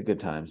going to take the good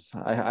times.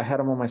 I had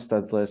them on my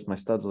studs list. My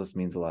studs list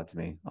means a lot to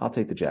me. I'll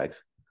take the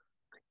Jags.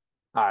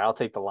 All right, I'll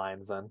take the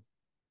Lions then.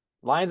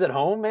 Lions at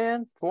home,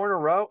 man. Four in a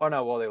row. Oh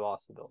no, well they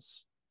lost the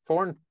Bills.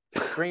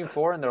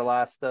 3-4 in their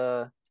last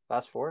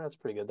four. That's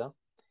pretty good though.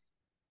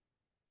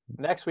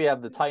 Next we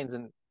have the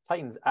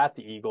Titans at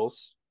the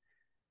Eagles.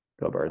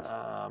 Go Birds.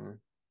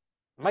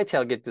 Might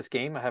tailgate this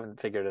game. I haven't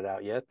figured it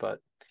out yet, but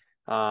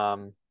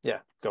yeah,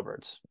 go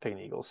Birds. Picking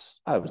the Eagles.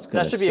 I was going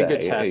That to should be a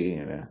good say,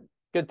 test.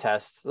 Good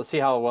test. Let's see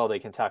how well they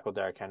can tackle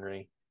Derrick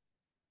Henry.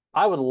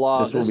 I would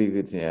love this will this. be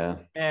good. Yeah.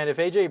 And if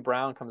AJ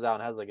Brown comes out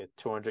and has like a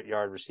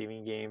 200-yard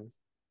receiving game,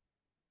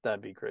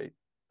 that'd be great.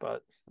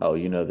 But Oh,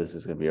 this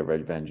is going to be a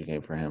revenge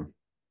game for him.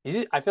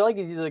 I feel like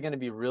he's either going to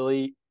be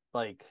really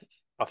like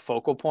a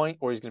focal point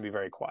or he's going to be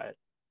very quiet.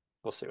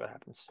 We'll see what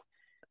happens.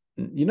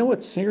 You know what?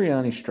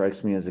 Sirianni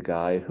strikes me as a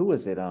guy. Who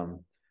was it? Oh,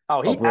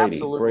 Oh, he Brady.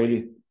 absolutely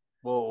Brady.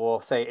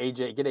 will say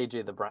AJ, get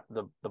AJ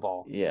the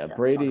ball. Yeah, Yeah,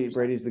 Brady. 100%.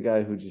 Brady's the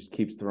guy who just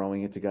keeps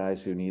throwing it to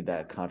guys who need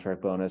that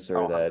contract bonus Oh,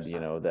 or that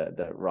 100%.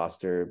 that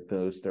roster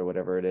boost or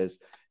whatever it is.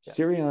 Yeah.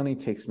 Sirianni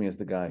takes me as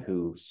the guy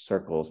who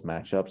circles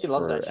matchups He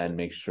loves for that and shit.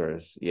 makes sure.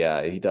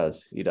 Yeah, he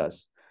does. He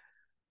does.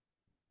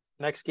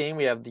 Next game,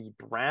 we have the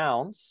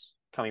Browns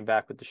coming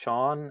back with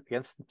Deshaun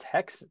against the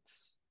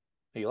Texans.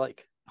 Who do you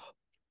like?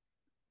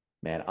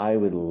 Man, I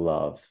would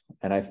love,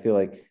 and I feel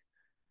like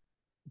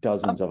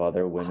dozens I'm, of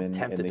other I'm women in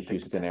tempted the to pick the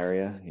Houston Texans.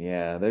 area.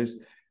 Yeah,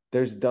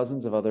 there's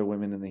dozens of other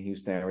women in the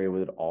Houston area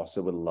would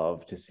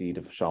love to see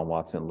Deshaun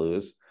Watson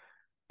lose.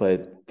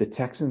 But the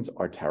Texans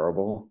are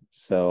terrible.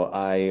 So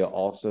I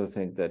also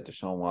think that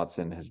Deshaun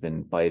Watson has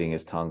been biting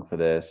his tongue for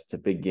this. It's a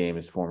big game,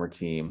 his former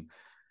team.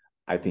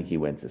 I think he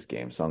wins this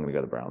game. So I'm going to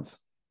go the Browns.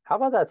 How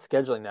about that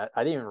scheduling? That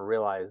I didn't even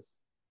realize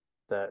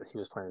that he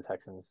was playing the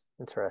Texans.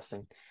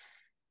 Interesting.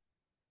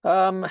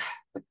 Um,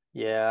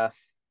 yeah,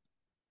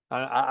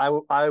 I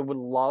would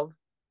love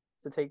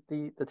to take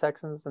the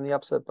Texans in the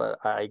upset, but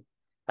I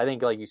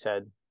think like you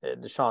said,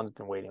 Deshaun's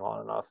been waiting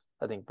long enough.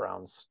 I think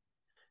Browns.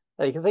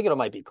 I can think it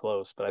might be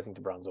close, but I think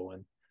the Browns will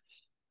win.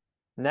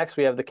 Next,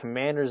 we have the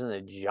Commanders and the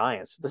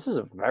Giants. This is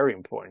a very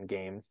important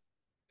game.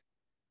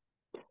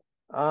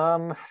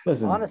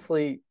 Listen,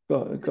 Honestly,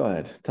 go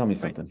ahead. Tell me I mean,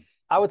 something.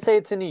 I would say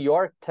it's in New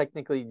York,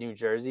 technically New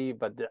Jersey,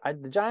 but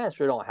the Giants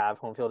really don't have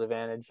home field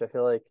advantage.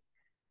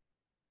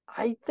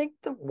 I think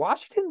the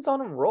Washington's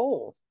on a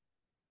roll.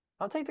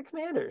 I'll take the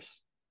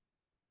Commanders.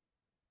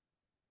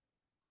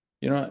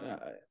 You know,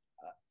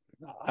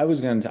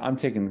 I'm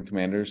taking the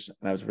Commanders,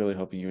 and I was really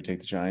hoping you would take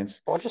the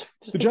Giants. Or just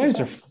The take the Giants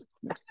are Giants.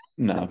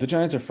 no, the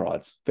Giants are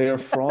frauds. They are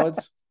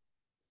frauds.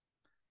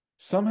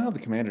 Somehow the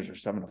Commanders are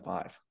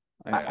 7-5.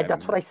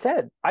 That's what I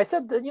said. I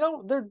said that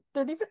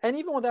their defense, and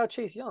even without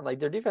Chase Young, like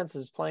their defense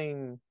is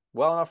playing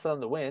well enough for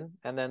them to win,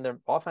 and then their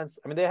offense.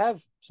 I mean, they have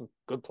some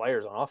good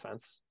players on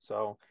offense.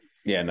 So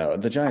Yeah, no,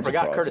 the I Giants are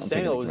forgot frauds. Curtis I'm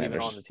taking the Samuel was even on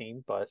Commanders. the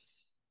team. But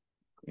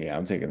Yeah,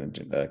 I'm taking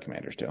the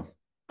Commanders too.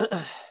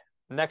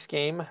 next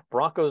game,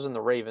 Broncos and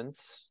the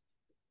Ravens.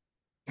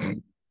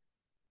 Do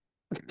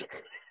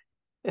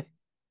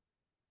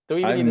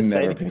we even need to I'm say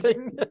never picking.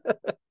 anything?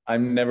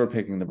 I'm never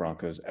picking the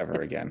Broncos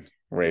ever again.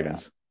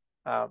 Ravens.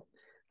 Yeah.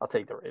 I'll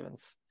take the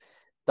Ravens.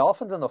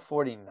 Dolphins and the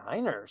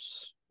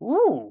 49ers.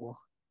 Ooh,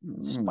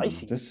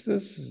 spicy. This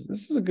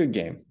is a good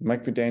game.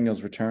 Mike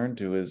McDaniel's return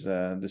to his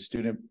the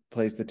student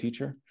plays the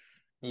teacher.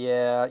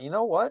 Yeah, you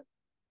know what?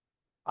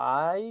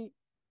 I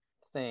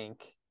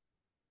think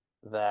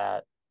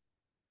that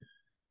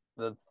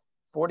the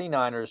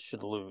 49ers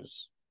should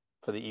lose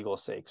for the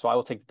Eagles' sake. So I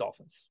will take the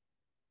Dolphins.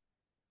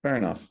 Fair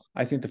enough.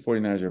 I think the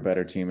 49ers are a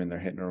better team and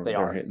they're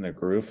Are. hitting their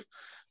groove.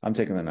 I'm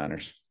taking the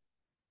Niners.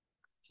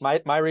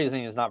 My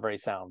reasoning is not very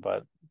sound,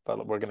 but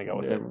we're gonna go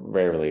with it.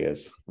 Rarely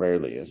is.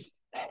 Rarely is.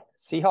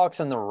 Seahawks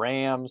and the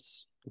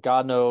Rams.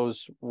 God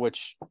knows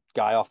which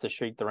guy off the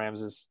street the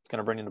Rams is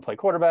gonna bring in to play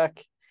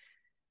quarterback.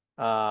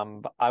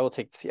 But I will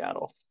take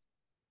Seattle.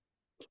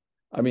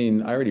 I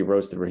mean, I already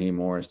roasted Raheem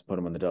Morris to put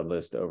him on the dud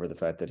list over the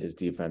fact that his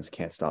defense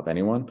can't stop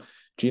anyone.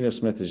 Geno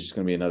Smith is just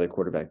going to be another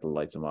quarterback that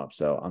lights him up.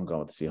 So I'm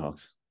going with the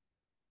Seahawks.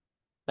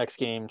 Next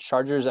game,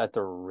 Chargers at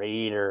the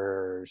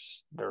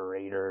Raiders. The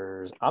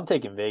Raiders. I'm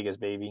taking Vegas,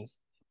 baby.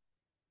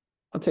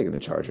 I'm taking the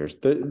Chargers.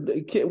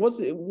 What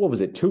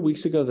was it 2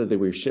 weeks ago that they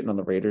were shitting on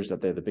the Raiders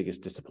that they're the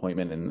biggest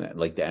disappointment in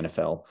like the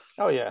NFL?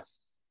 Oh yeah,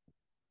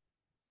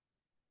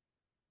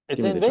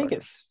 it's in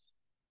Vegas.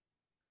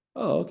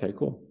 Oh, okay,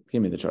 cool.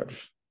 Give me the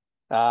Chargers.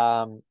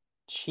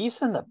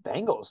 Chiefs and the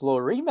Bengals, little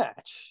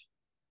rematch.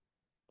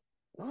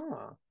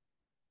 Oh.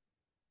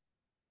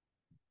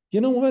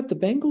 You know what? The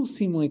Bengals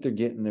seem like they're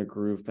getting their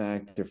groove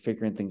back. They're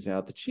figuring things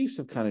out. The Chiefs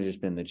have kind of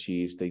just been the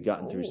Chiefs. They've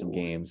gotten through some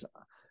games.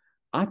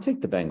 I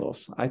take the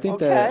Bengals. I think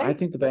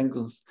the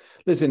Bengals.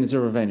 Listen, it's a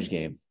revenge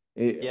game.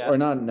 Or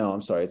not? No,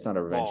 I'm sorry. It's not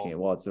a revenge game.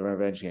 Well, it's a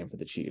revenge game for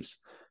the Chiefs.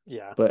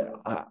 Yeah. But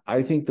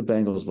I think the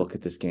Bengals look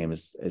at this game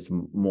as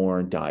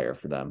more dire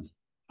for them.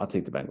 I'll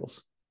take the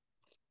Bengals.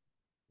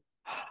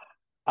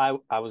 I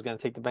was going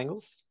to take the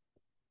Bengals,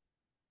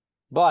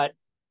 but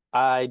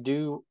I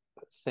do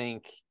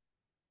think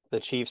the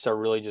Chiefs are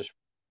really just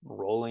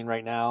rolling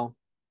right now.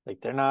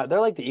 Like they're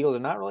like the Eagles.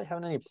 They're not really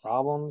having any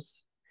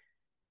problems.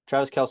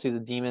 Travis Kelce's a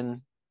demon.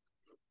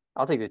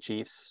 I'll take the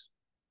Chiefs.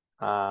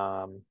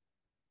 Yeah.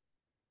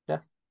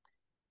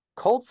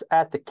 Colts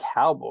at the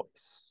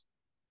Cowboys.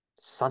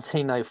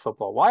 Sunday Night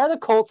Football. Why are the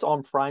Colts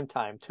on prime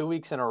time 2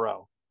 weeks in a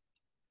row?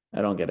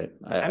 I don't get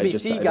it.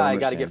 NBC guy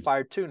got to get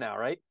fired too now,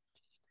 right?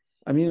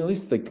 I mean, at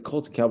least like the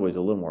Colts and Cowboys are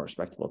a little more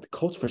respectable. The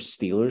Colts for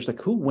Steelers,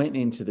 like who went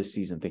into the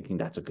season thinking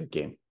that's a good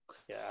game?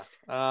 Yeah.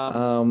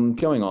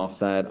 Going off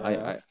that,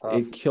 yeah,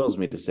 it kills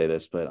me to say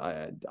this, but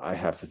I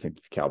have to think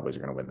the Cowboys are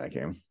going to win that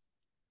game.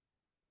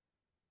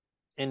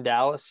 In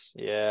Dallas,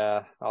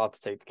 yeah, I'll have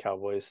to take the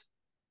Cowboys.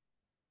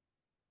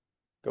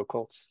 Go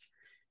Colts.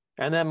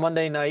 And then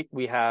Monday night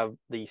we have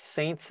the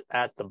Saints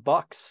at the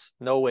Bucks.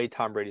 No way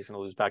Tom Brady's going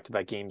to lose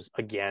back-to-back games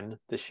again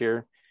this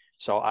year,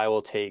 so I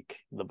will take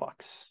the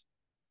Bucks.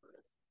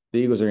 The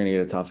Eagles are going to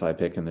get a top 5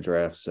 pick in the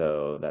draft,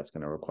 so that's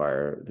going to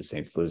require the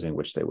Saints losing,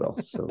 which they will.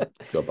 So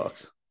go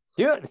Bucks.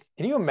 Can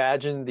you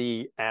imagine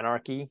the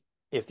anarchy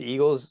if the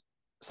Eagles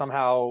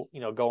somehow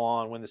go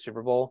on, win the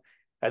Super Bowl,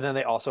 and then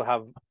they also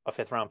have a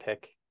 5th-round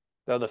pick,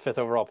 the 5th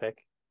overall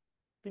pick?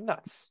 It'd be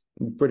nuts.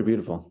 Pretty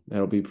beautiful.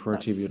 That'll be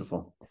pretty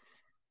beautiful.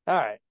 All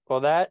right.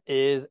 Well, that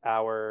is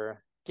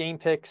our game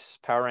picks,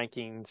 power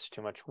rankings,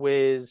 Too Much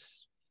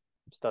Whiz,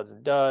 studs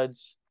and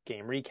duds,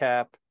 game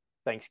recap,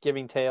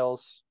 Thanksgiving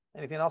tales.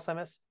 Anything else I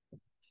missed?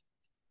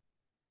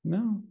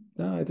 No,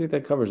 I think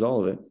that covers all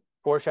of it.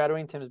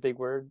 Foreshadowing, Tim's big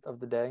word of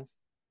the day.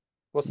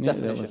 What's the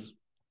definition?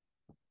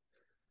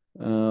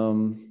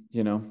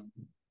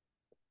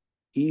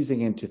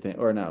 Easing into things,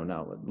 or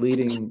no,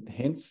 leading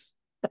hints.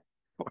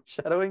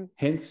 Foreshadowing?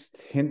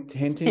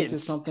 Hinting to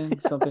something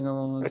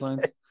along those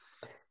lines.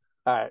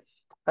 All right.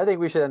 I think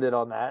we should end it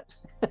on that.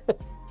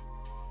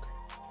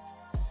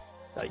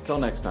 Until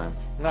next time.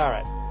 All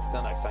right.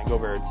 Until next time. Go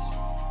Birds.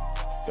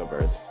 Go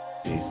Birds.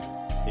 Peace.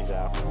 Peace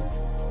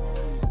out.